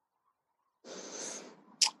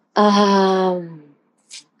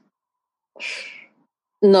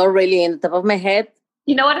 Not really in the top of my head.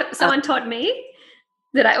 You know what someone taught me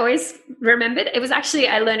that I always remembered? It was actually,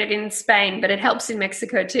 I learned it in Spain, but it helps in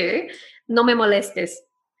Mexico too. No me molestes.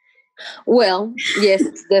 Well, yes,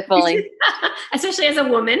 definitely. Especially as a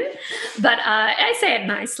woman. But I say it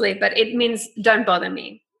nicely, but it means don't bother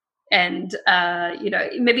me. And,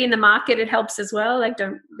 maybe in the market it helps as well. Like,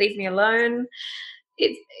 don't leave me alone.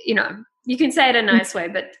 You can say it a nice way,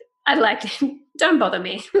 but I like it. Don't bother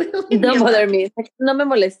me. Don't bother me. No me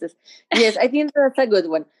molestes. Yes, I think that's a good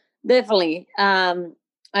one. Definitely.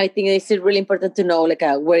 I think it's really important to know, like,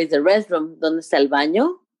 where is the restroom? ¿Dónde está el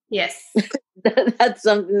baño? Yes. That's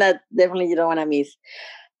something that definitely you don't want to miss.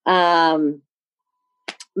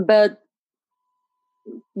 But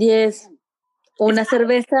yes, una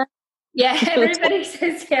cerveza. Yeah, everybody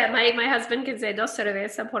says, yeah, my husband can say dos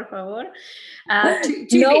cerveza, por favor.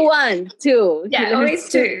 Two. Yeah, always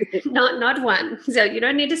two, not one. So you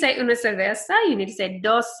don't need to say una cerveza, you need to say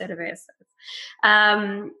dos cervezas.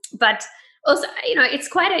 But also, it's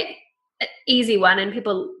quite a easy one, and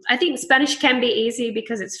I think Spanish can be easy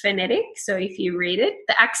because it's phonetic. So if you read it,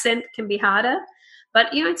 the accent can be harder. But,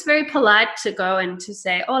 it's very polite to go and to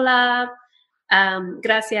say hola,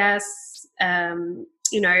 gracias,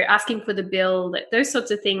 asking for the bill, those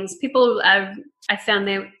sorts of things. People, I found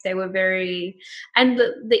they were very, and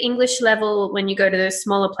the English level when you go to those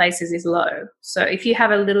smaller places is low. So if you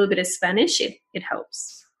have a little bit of Spanish, it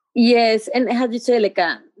helps. Yes, and how do you say, like,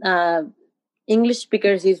 English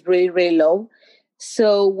speakers is really, really low.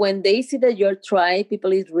 So when they see that you're trying,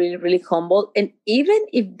 people is really, really humble. And even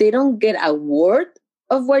if they don't get a word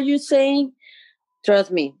of what you're saying,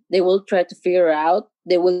 trust me, they will try to figure out.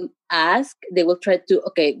 They will ask. They will try to,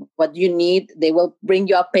 okay, what do you need? They will bring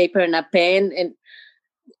you a paper and a pen. And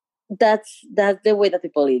that's the way that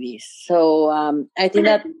people it is. So I think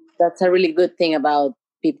that's a really good thing about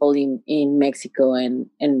people in Mexico and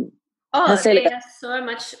they are so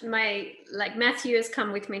much. Matthew has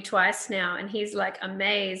come with me twice now, and he's like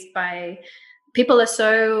amazed by people are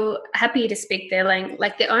so happy to speak their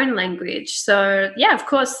their own language. So yeah, of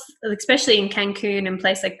course, especially in Cancun and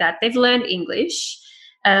place like that, they've learned English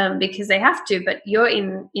because they have to. But you're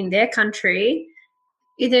in their country,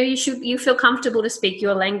 you feel comfortable to speak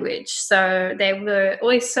your language. So they were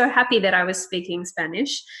always so happy that I was speaking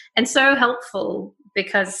Spanish, and so helpful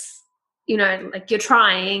because you're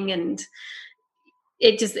trying, and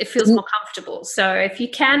it feels more comfortable. So if you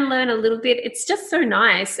can learn a little bit, it's just so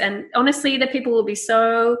nice. And honestly, the people will be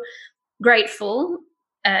so grateful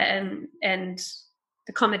and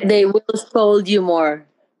accommodating. They will scold you more.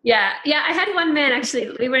 Yeah. I had one man,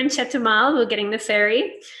 actually. We were in Chetumal. We were getting the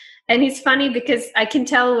ferry. And he's funny because I can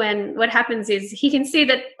tell when what happens is he can see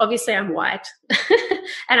that obviously I'm white.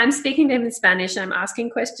 And I'm speaking to him in Spanish. And I'm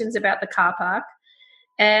asking questions about the car park.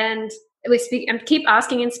 And I keep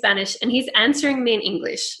asking in Spanish. And he's answering me in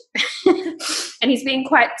English. And he's being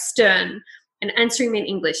quite stern and answering me in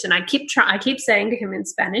English. And I keep saying to him in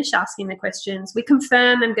Spanish, asking the questions. We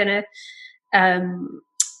confirm I'm going to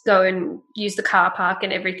go and use the car park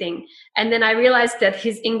and everything. And then I realized that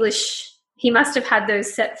his English, he must have had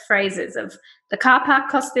those set phrases of the car park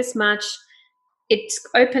costs this much, it's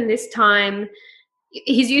open this time.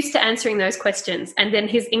 He's used to answering those questions. And then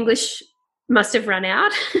his English must have run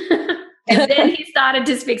out. And then he started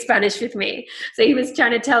to speak Spanish with me. So he was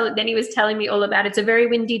he was telling me all about, it's a very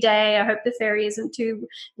windy day. I hope the ferry isn't too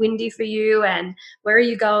windy for you. And where are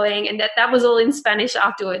you going? And that was all in Spanish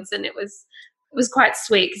afterwards. And it was quite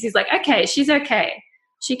sweet because he's like, okay, she's okay.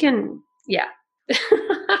 She can, yeah.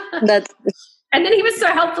 And then he was so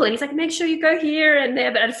helpful. And he's like, make sure you go here and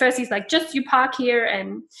there. But at first he's like, just you park here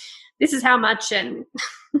and this is how much. And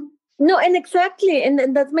no, and exactly.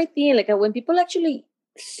 And that's my thing. Like when people actually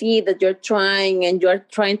see that you're trying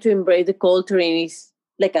to embrace the culture and it's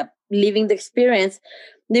like living the experience,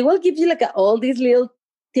 they will give you like all these little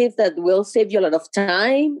tips that will save you a lot of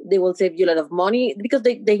time. They will save you a lot of money because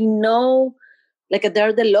they know like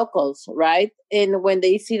they're the locals, right? And when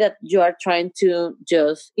they see that you are trying to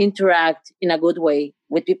just interact in a good way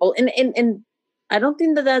with people, and I don't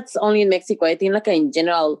think that that's only in Mexico. I think like in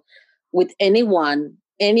general with anyone,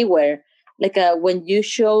 anywhere, like when you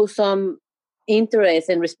show some interest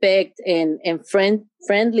and respect and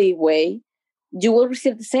friendly way, you will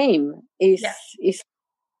receive the same. It's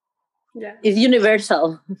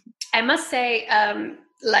universal. I must say,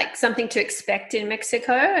 like something to expect in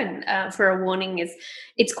Mexico, and for a warning is,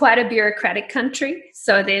 it's quite a bureaucratic country.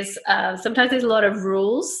 So there's sometimes there's a lot of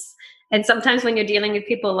rules, and sometimes when you're dealing with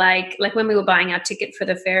people like when we were buying our ticket for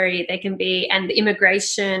the ferry, they can be, and the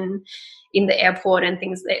immigration in the airport and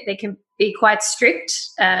things, they can be quite strict,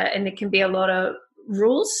 and there can be a lot of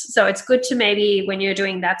rules. So it's good to maybe when you're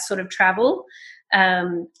doing that sort of travel,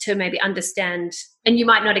 to maybe understand, and you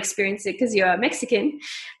might not experience it because you're Mexican,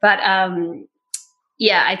 but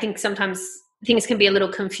I think sometimes things can be a little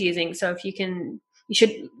confusing. So if you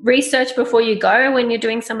should research before you go when you're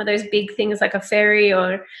doing some of those big things like a ferry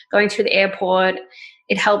or going through the airport.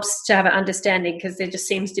 It helps to have an understanding because there just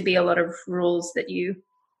seems to be a lot of rules that you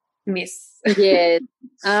miss. Yeah.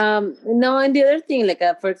 No, and the other thing, like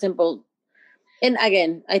for example, and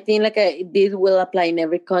again, I think like this will apply in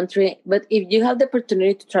every country. But if you have the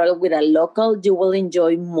opportunity to travel with a local, you will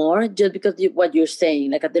enjoy more just because what you're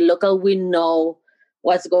saying. Like at the local, we know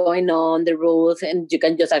what's going on, the rules, and you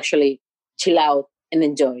can just actually chill out and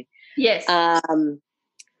enjoy. Yes.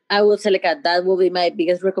 I will say like that will be my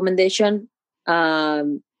biggest recommendation.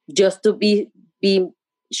 Just to be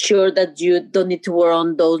sure that you don't need to worry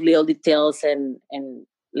on those little details and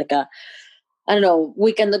like I don't know,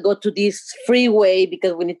 we cannot go to this freeway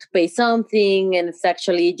because we need to pay something and it's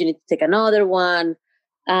actually you need to take another one.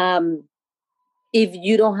 If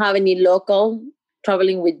you don't have any local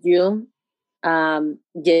traveling with you,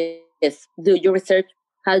 yes, do your research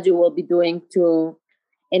as you will be doing to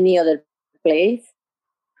any other place.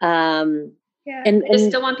 And I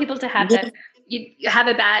just don't want people to have that. You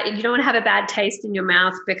don't want to have a bad taste in your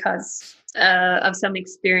mouth because of some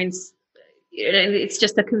experience. It's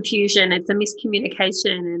just a confusion. It's a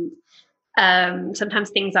miscommunication, and sometimes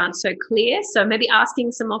things aren't so clear. So maybe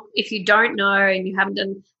asking some more, if you don't know and you haven't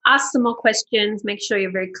done, ask some more questions. Make sure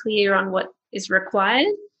you're very clear on what is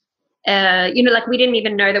required. Like we didn't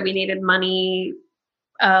even know that we needed money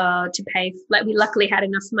to pay. Like we luckily had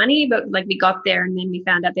enough money, but like we got there and then we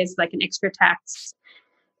found out there's like an extra tax.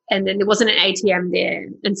 And then there wasn't an ATM there.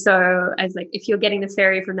 And so I was like, if you're getting the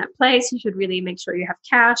ferry from that place, you should really make sure you have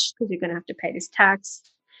cash because you're going to have to pay this tax.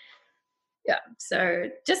 Yeah. So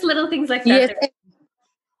just little things like that. Yes.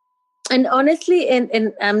 And honestly,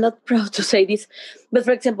 and I'm not proud to say this, but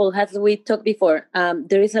for example, as we talked before,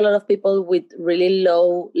 there is a lot of people with really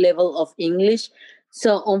low level of English.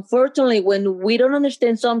 So unfortunately, when we don't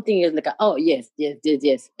understand something, it's like, oh, yes.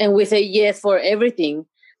 And we say yes for everything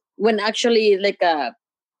when actually like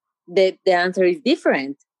the answer is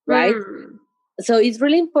different, right? So it's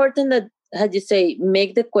really important that, as you say,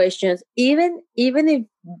 make the questions, even if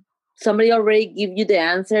somebody already give you the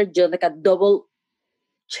answer, just like a double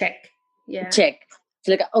check. It's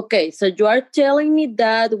like, okay, so you are telling me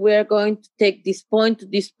that we're going to take this point to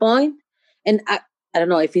this point, and I don't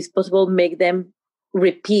know if it's possible, make them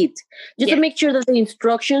repeat, just Yeah. to make sure that the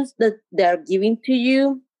instructions that they are giving to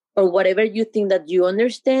you or whatever you think that you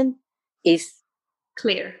understand is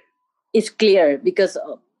Clear. clear. Because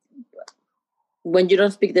when you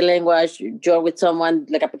don't speak the language, you're with someone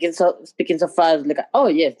like speaking so fast, like, oh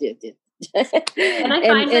yes. And I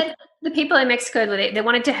find that the people in Mexico, they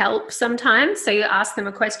wanted to help sometimes. So you ask them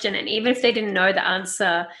a question, and even if they didn't know the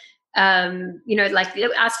answer, like they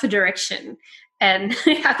ask for direction. And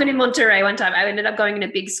it happened in Monterrey one time. I ended up going in a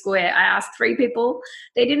big square. I asked 3 people.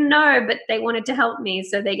 They didn't know, but they wanted to help me.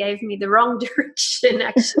 So they gave me the wrong direction,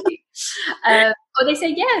 actually. Or they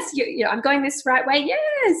say, yes, I'm going this right way.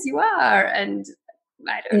 Yes, you are. And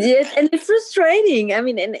I don't know. Yes, and it's frustrating. I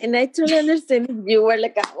mean, and I totally understand if you were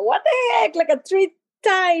like, what the heck, like 3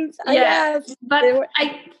 times. Yeah, but were...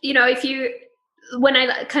 when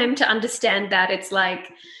I came to understand that, it's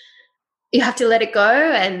like you have to let it go,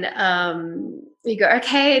 and you go,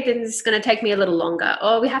 okay, then this is going to take me a little longer,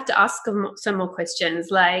 or we have to ask them some more questions,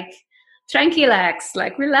 like tranquilax,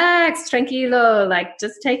 like relax, tranquilo, like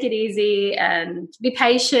just take it easy and be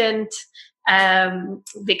patient,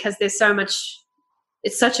 because there's so much.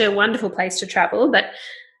 It's such a wonderful place to travel, but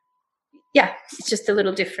yeah, it's just a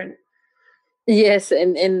little different. Yes,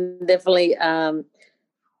 and definitely,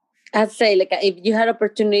 I'd say, like, if you had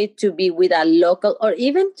opportunity to be with a local, or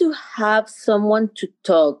even to have someone to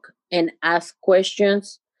talk and ask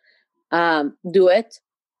questions, do it.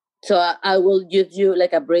 So I will use you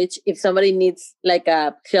like a bridge. If somebody needs like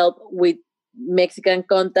a help with Mexican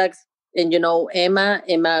contacts, and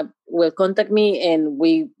Emma will contact me, and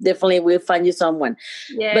we definitely will find you someone.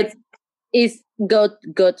 Yes. But it's go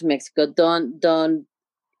to Mexico. Don't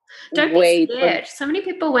be scared. So many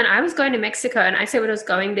people, when I was going to Mexico, and I said when I was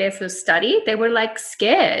going there for study, they were like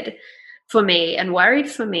scared for me and worried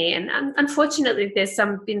for me. And unfortunately, there's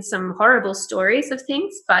been some horrible stories of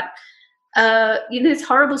things, but there's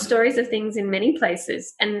horrible stories of things in many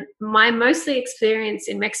places. And my mostly experience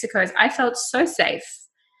in Mexico is I felt so safe.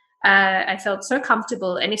 I felt so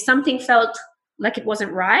comfortable. And if something felt like it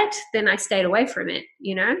wasn't right, then I stayed away from it,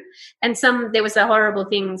 And there was a horrible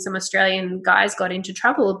thing, some Australian guys got into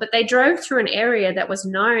trouble, but they drove through an area that was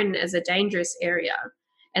known as a dangerous area.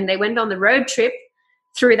 And they went on the road trip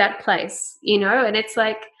through that place, and it's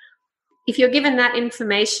like, if you're given that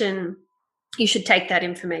information, you should take that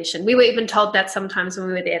information. We were even told that sometimes when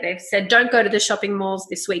we were there. They said, don't go to the shopping malls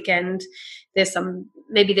this weekend.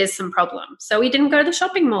 Maybe there's some problem. So we didn't go to the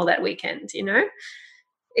shopping mall that weekend,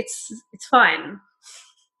 It's fine.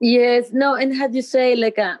 Yes, no, and how do you say,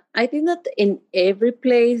 like, I think that in every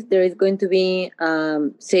place there is going to be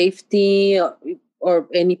safety or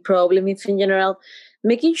any problems in general.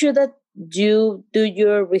 Making sure that you do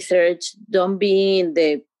your research, don't be in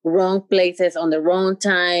the wrong places on the wrong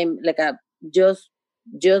time. Like, just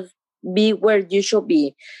be where you should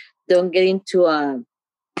be. Don't get into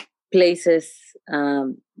places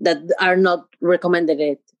that are not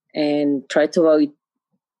recommended, and try to avoid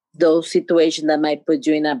those situations that might put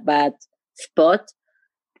you in a bad spot.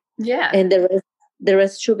 Yeah. And the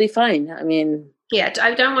rest should be fine. I mean, yeah,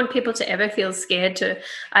 I don't want people to ever feel scared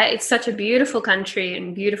it's such a beautiful country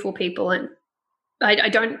and beautiful people. And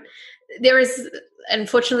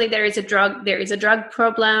unfortunately there is a drug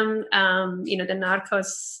problem, the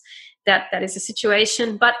narcos, that is a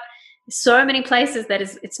situation, but so many places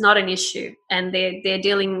it's not an issue, and they're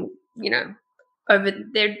dealing,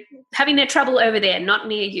 they're having their trouble over there, not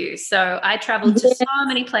near you. So I traveled to so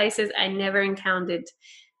many places. I never encountered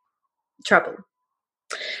trouble.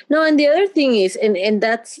 No, and the other thing is, and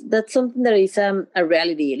that's something that is a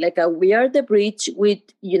reality. Like, we are the bridge with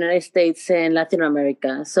United States and Latin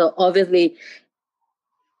America. So obviously,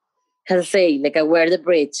 as I say, like, we're the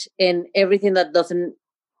bridge, and everything that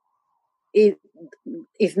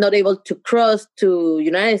is not able to cross to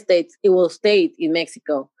United States, it will stay in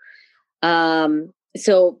Mexico.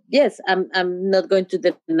 So yes, I'm not going to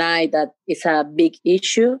deny that it's a big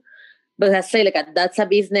issue, but I say, like, that's a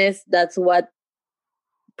business. That's what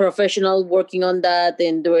professionals working on that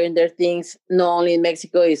and doing their things, not only in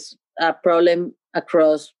Mexico, is a problem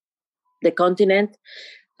across the continent.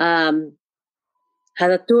 As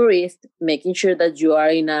a tourist, making sure that you are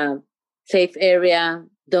in a safe area,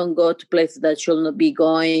 don't go to places that should not be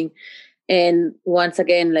going. And once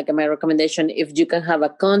again, like, my recommendation, if you can have a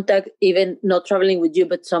contact, even not traveling with you,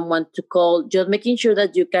 but someone to call, just making sure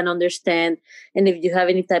that you can understand. And if you have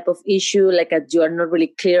any type of issue, like, you are not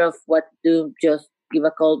really clear of what to do, just give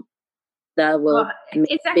a call. That will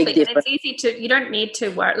exactly. Big difference. And it's easy you don't need to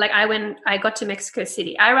worry. Like, I got to Mexico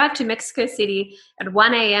City. I arrived to Mexico City at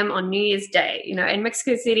 1 a.m. on New Year's Day, and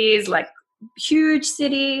Mexico City is like huge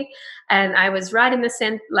city, and I was right in the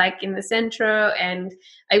center, and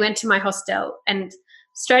I went to my hostel, and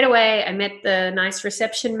straight away I met the nice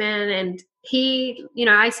reception man, and he,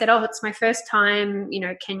 I said, oh, it's my first time,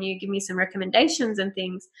 can you give me some recommendations and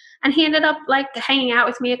things? And he ended up like hanging out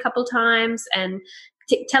with me a couple times and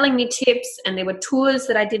telling me tips, and there were tours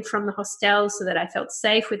that I did from the hostel so that I felt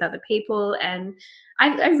safe with other people. And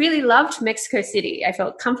I really loved Mexico City. I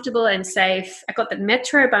felt comfortable and safe. I got the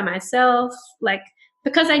metro by myself,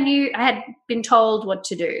 because I knew I had been told what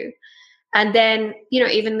to do. And then,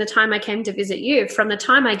 even the time I came to visit you, from the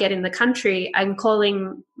time I get in the country, I'm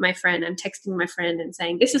calling my friend, I'm texting my friend and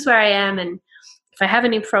saying, this is where I am. And if I have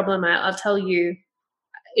any problem, I'll tell you.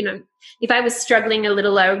 If I was struggling a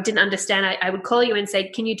little or didn't understand, I would call you and say,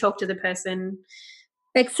 can you talk to the person?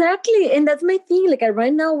 Exactly. And that's my thing. Like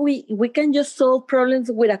right now we can just solve problems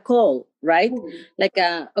with a call, right?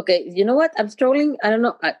 Okay, you know what? I'm struggling. I don't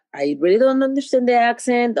know. I really don't understand the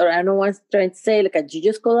accent, or I don't know what I'm trying to say. You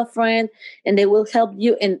just call a friend and they will help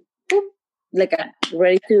you, and boom,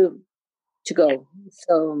 ready to go.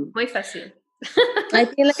 So muy fácil. I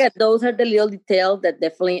think those are the little details that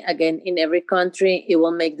definitely, again, in every country, it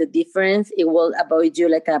will make the difference. It will avoid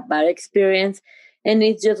you a bad experience. And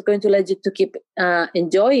it's just going to let you to keep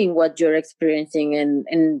enjoying what you're experiencing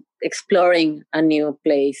and exploring a new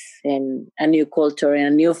place and a new culture and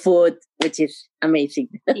a new food, which is amazing.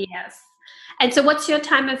 Yes. And so what's your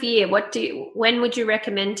time of year? When would you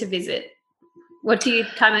recommend to visit? What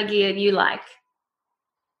time of year you like?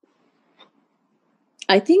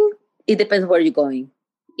 I think it depends where you're going.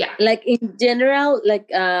 Yeah. In general,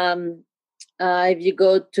 if you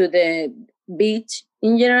go to the beach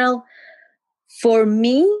in general, for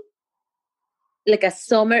me, a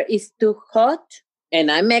summer is too hot, and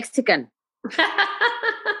I'm Mexican.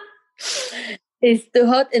 It's too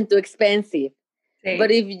hot and too expensive. Same. But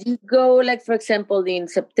if you go, for example, in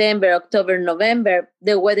September, October, November,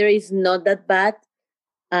 the weather is not that bad.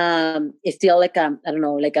 It's still I don't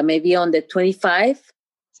know, maybe on the 25.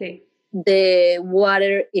 Sí. The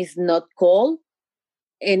water is not cold,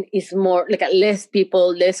 and it's more less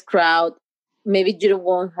people, less crowd. Maybe you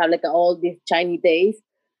won't have all these shiny days,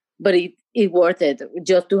 but it's worth it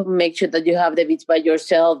just to make sure that you have the beach by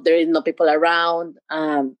yourself. There is no people around.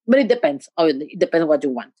 But it depends. Obviously, it depends what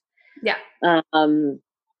you want. Yeah.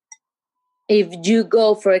 If you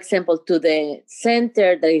go, for example, to the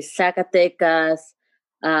center, there is Zacatecas,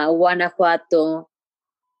 Guanajuato,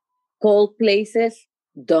 cold places.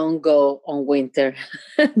 Don't go on winter.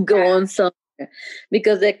 Go on summer,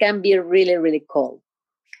 because they can be really, really cold.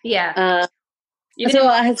 Yeah.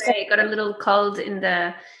 So it got a little cold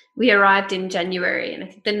we arrived in January, and I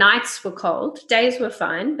think the nights were cold. Days were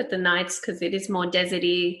fine, but the nights, because it is more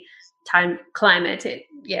deserty climate, it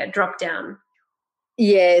dropped down.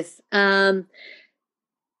 Yes. In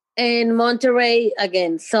Monterrey,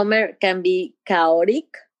 again, summer can be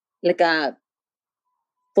chaotic,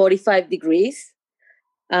 45 degrees.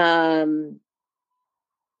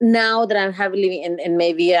 Now that I'm living, and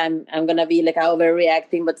maybe I'm gonna be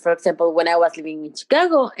overreacting, but for example, when I was living in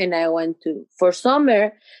Chicago and I went for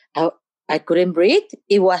summer, I couldn't breathe.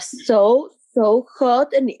 It was so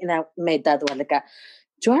hot, and I made that one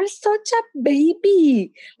you are such a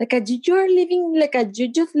baby. You are living you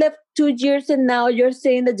just left 2 years, and now you're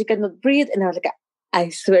saying that you cannot breathe. And I was I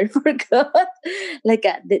swear for God,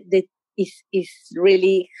 it's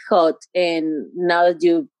really hot, and now that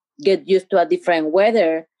you get used to a different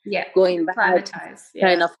weather, going back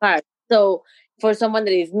kind of hard. So for someone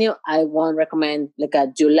that is new, I won't recommend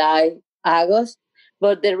July, August,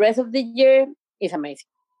 but the rest of the year is amazing.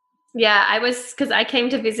 Yeah, because I came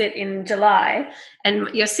to visit in July, and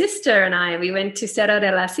your sister and we went to Cerro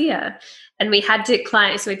de la Silla, and we had to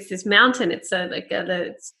climb. So it's this mountain. It's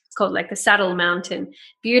it's called the Saddle Mountain.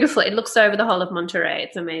 Beautiful. It looks over the whole of Monterrey.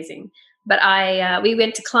 It's amazing. But we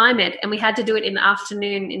went to climb it, and we had to do it in the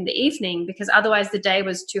afternoon, in the evening, because otherwise the day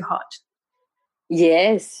was too hot.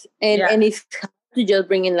 Yes, and it's hard to just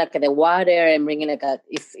bring in the water and bring in if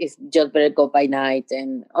it's just better go by night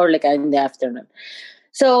or in the afternoon.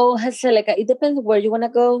 So it depends where you want to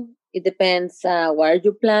go. It depends what are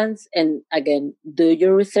your plans, and again, do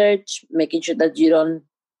your research, making sure that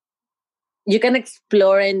you can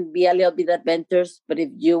explore and be a little bit adventurous. But if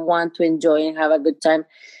you want to enjoy and have a good time,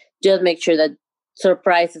 just make sure that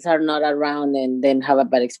surprises are not around and then have a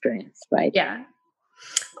bad experience, right? Yeah.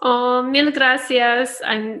 Oh, mil gracias.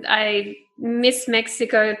 I miss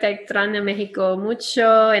Mexico. Te extraño México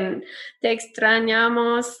mucho, and te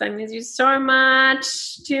extrañamos. I miss you so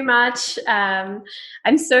much, too much.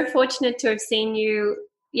 I'm so fortunate to have seen you.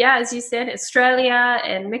 Yeah, as you said, Australia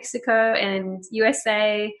and Mexico and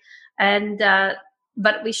USA. And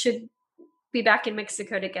but we should be back in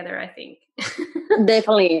Mexico together, I think.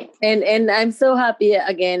 Definitely. And I'm so happy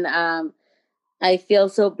again. I feel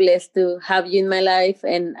so blessed to have you in my life,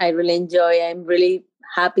 and I really enjoy. I'm really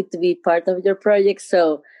happy to be part of your project.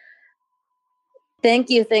 So thank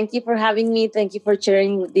you for having me. Thank you for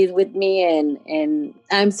sharing this with me, and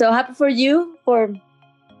I'm so happy for you for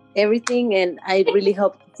everything. And I really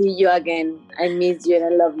hope to see you again. I miss you and I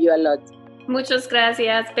love you a lot. Muchas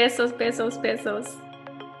gracias. Besos, besos, besos.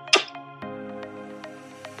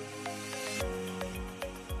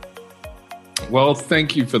 Well,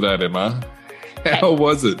 thank you for that, Emma. How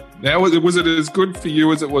was it? Was it as good for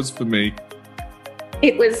you as it was for me?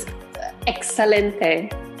 It was excelente.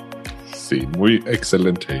 Sí, muy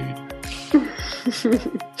excelente.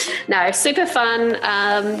 No, super fun.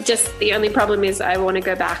 Just the only problem is I want to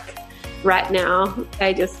go back right now.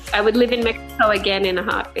 I would live in Mexico again in a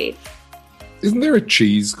heartbeat. Isn't there a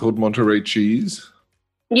cheese called Monterey cheese?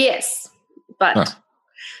 Yes, but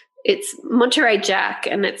it's Monterey Jack,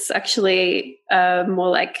 and it's actually more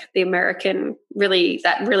like the American, really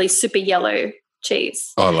super yellow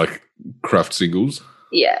cheese. Oh, like Kraft Singles?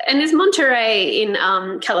 Yeah, and there's Monterey in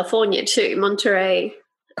California too, Monterey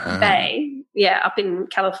Bay. Yeah, up in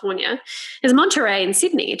California. There's Monterey in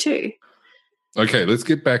Sydney too. Okay, let's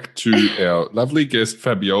get back to our lovely guest,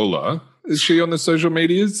 Fabiola. Is she on the social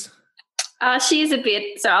medias? She is a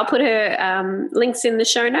bit, so I'll put her links in the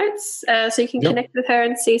show notes so you can connect with her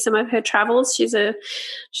and see some of her travels. She's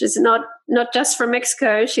not just from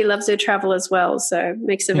Mexico. She loves her travel as well, so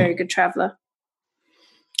makes a very good traveler.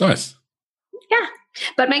 Nice. Yeah.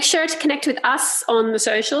 But make sure to connect with us on the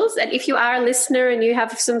socials. And if you are a listener and you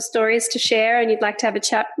have some stories to share and you'd like to have a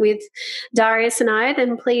chat with Darius and I,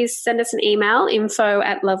 then please send us an email,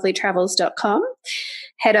 info@lovelytravels.com.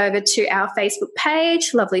 Head over to our Facebook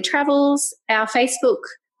page, Lovely Travels, our Facebook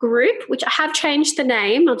group, which I have changed the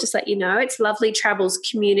name. I'll just let you know. It's Lovely Travels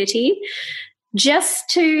Community. Just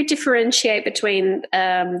to differentiate between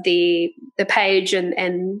the page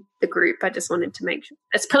and the group, I just wanted to make sure.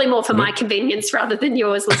 It's probably more for my convenience rather than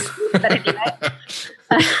yours. But anyway,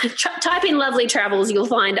 type in Lovely Travels, you'll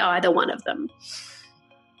find either one of them.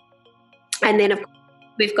 And then, of course,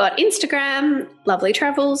 we've got Instagram, Lovely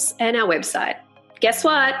Travels, and our website. Guess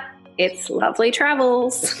what? It's Lovely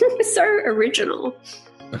Travels. So original.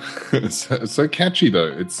 so catchy,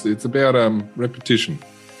 though. It's about repetition.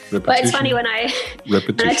 But it's funny when I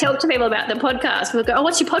talk to people about the podcast, we'll go, "Oh,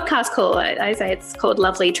 what's your podcast called?" I say it's called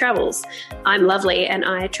Lovely Travels. I'm lovely and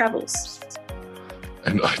I travels.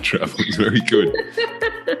 And I travel. Very good.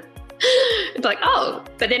 It's like, oh,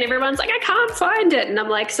 but then everyone's like, I can't find it. And I'm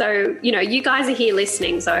like, so, you guys are here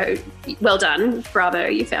listening. So well done. Bravo,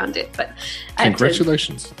 you found it. But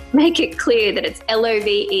congratulations. Make it clear that it's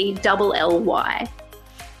LOVELLY.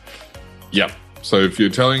 Yep. So if you're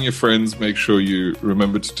telling your friends, make sure you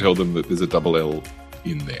remember to tell them that there's a double L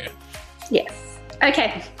in there. Yes.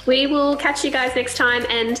 Okay. We will catch you guys next time.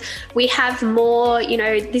 And we have more,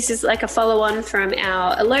 this is like a follow-on from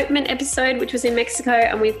our elopement episode, which was in Mexico.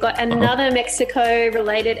 And we've got another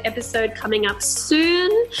Mexico-related episode coming up soon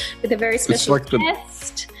with a very special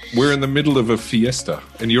guest. We're in the middle of a fiesta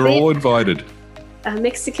and you're all invited. A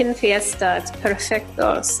Mexican fiesta. It's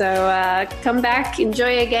perfecto. So come back,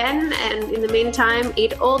 enjoy again, and in the meantime,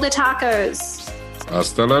 eat all the tacos.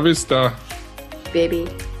 Hasta la vista. Baby.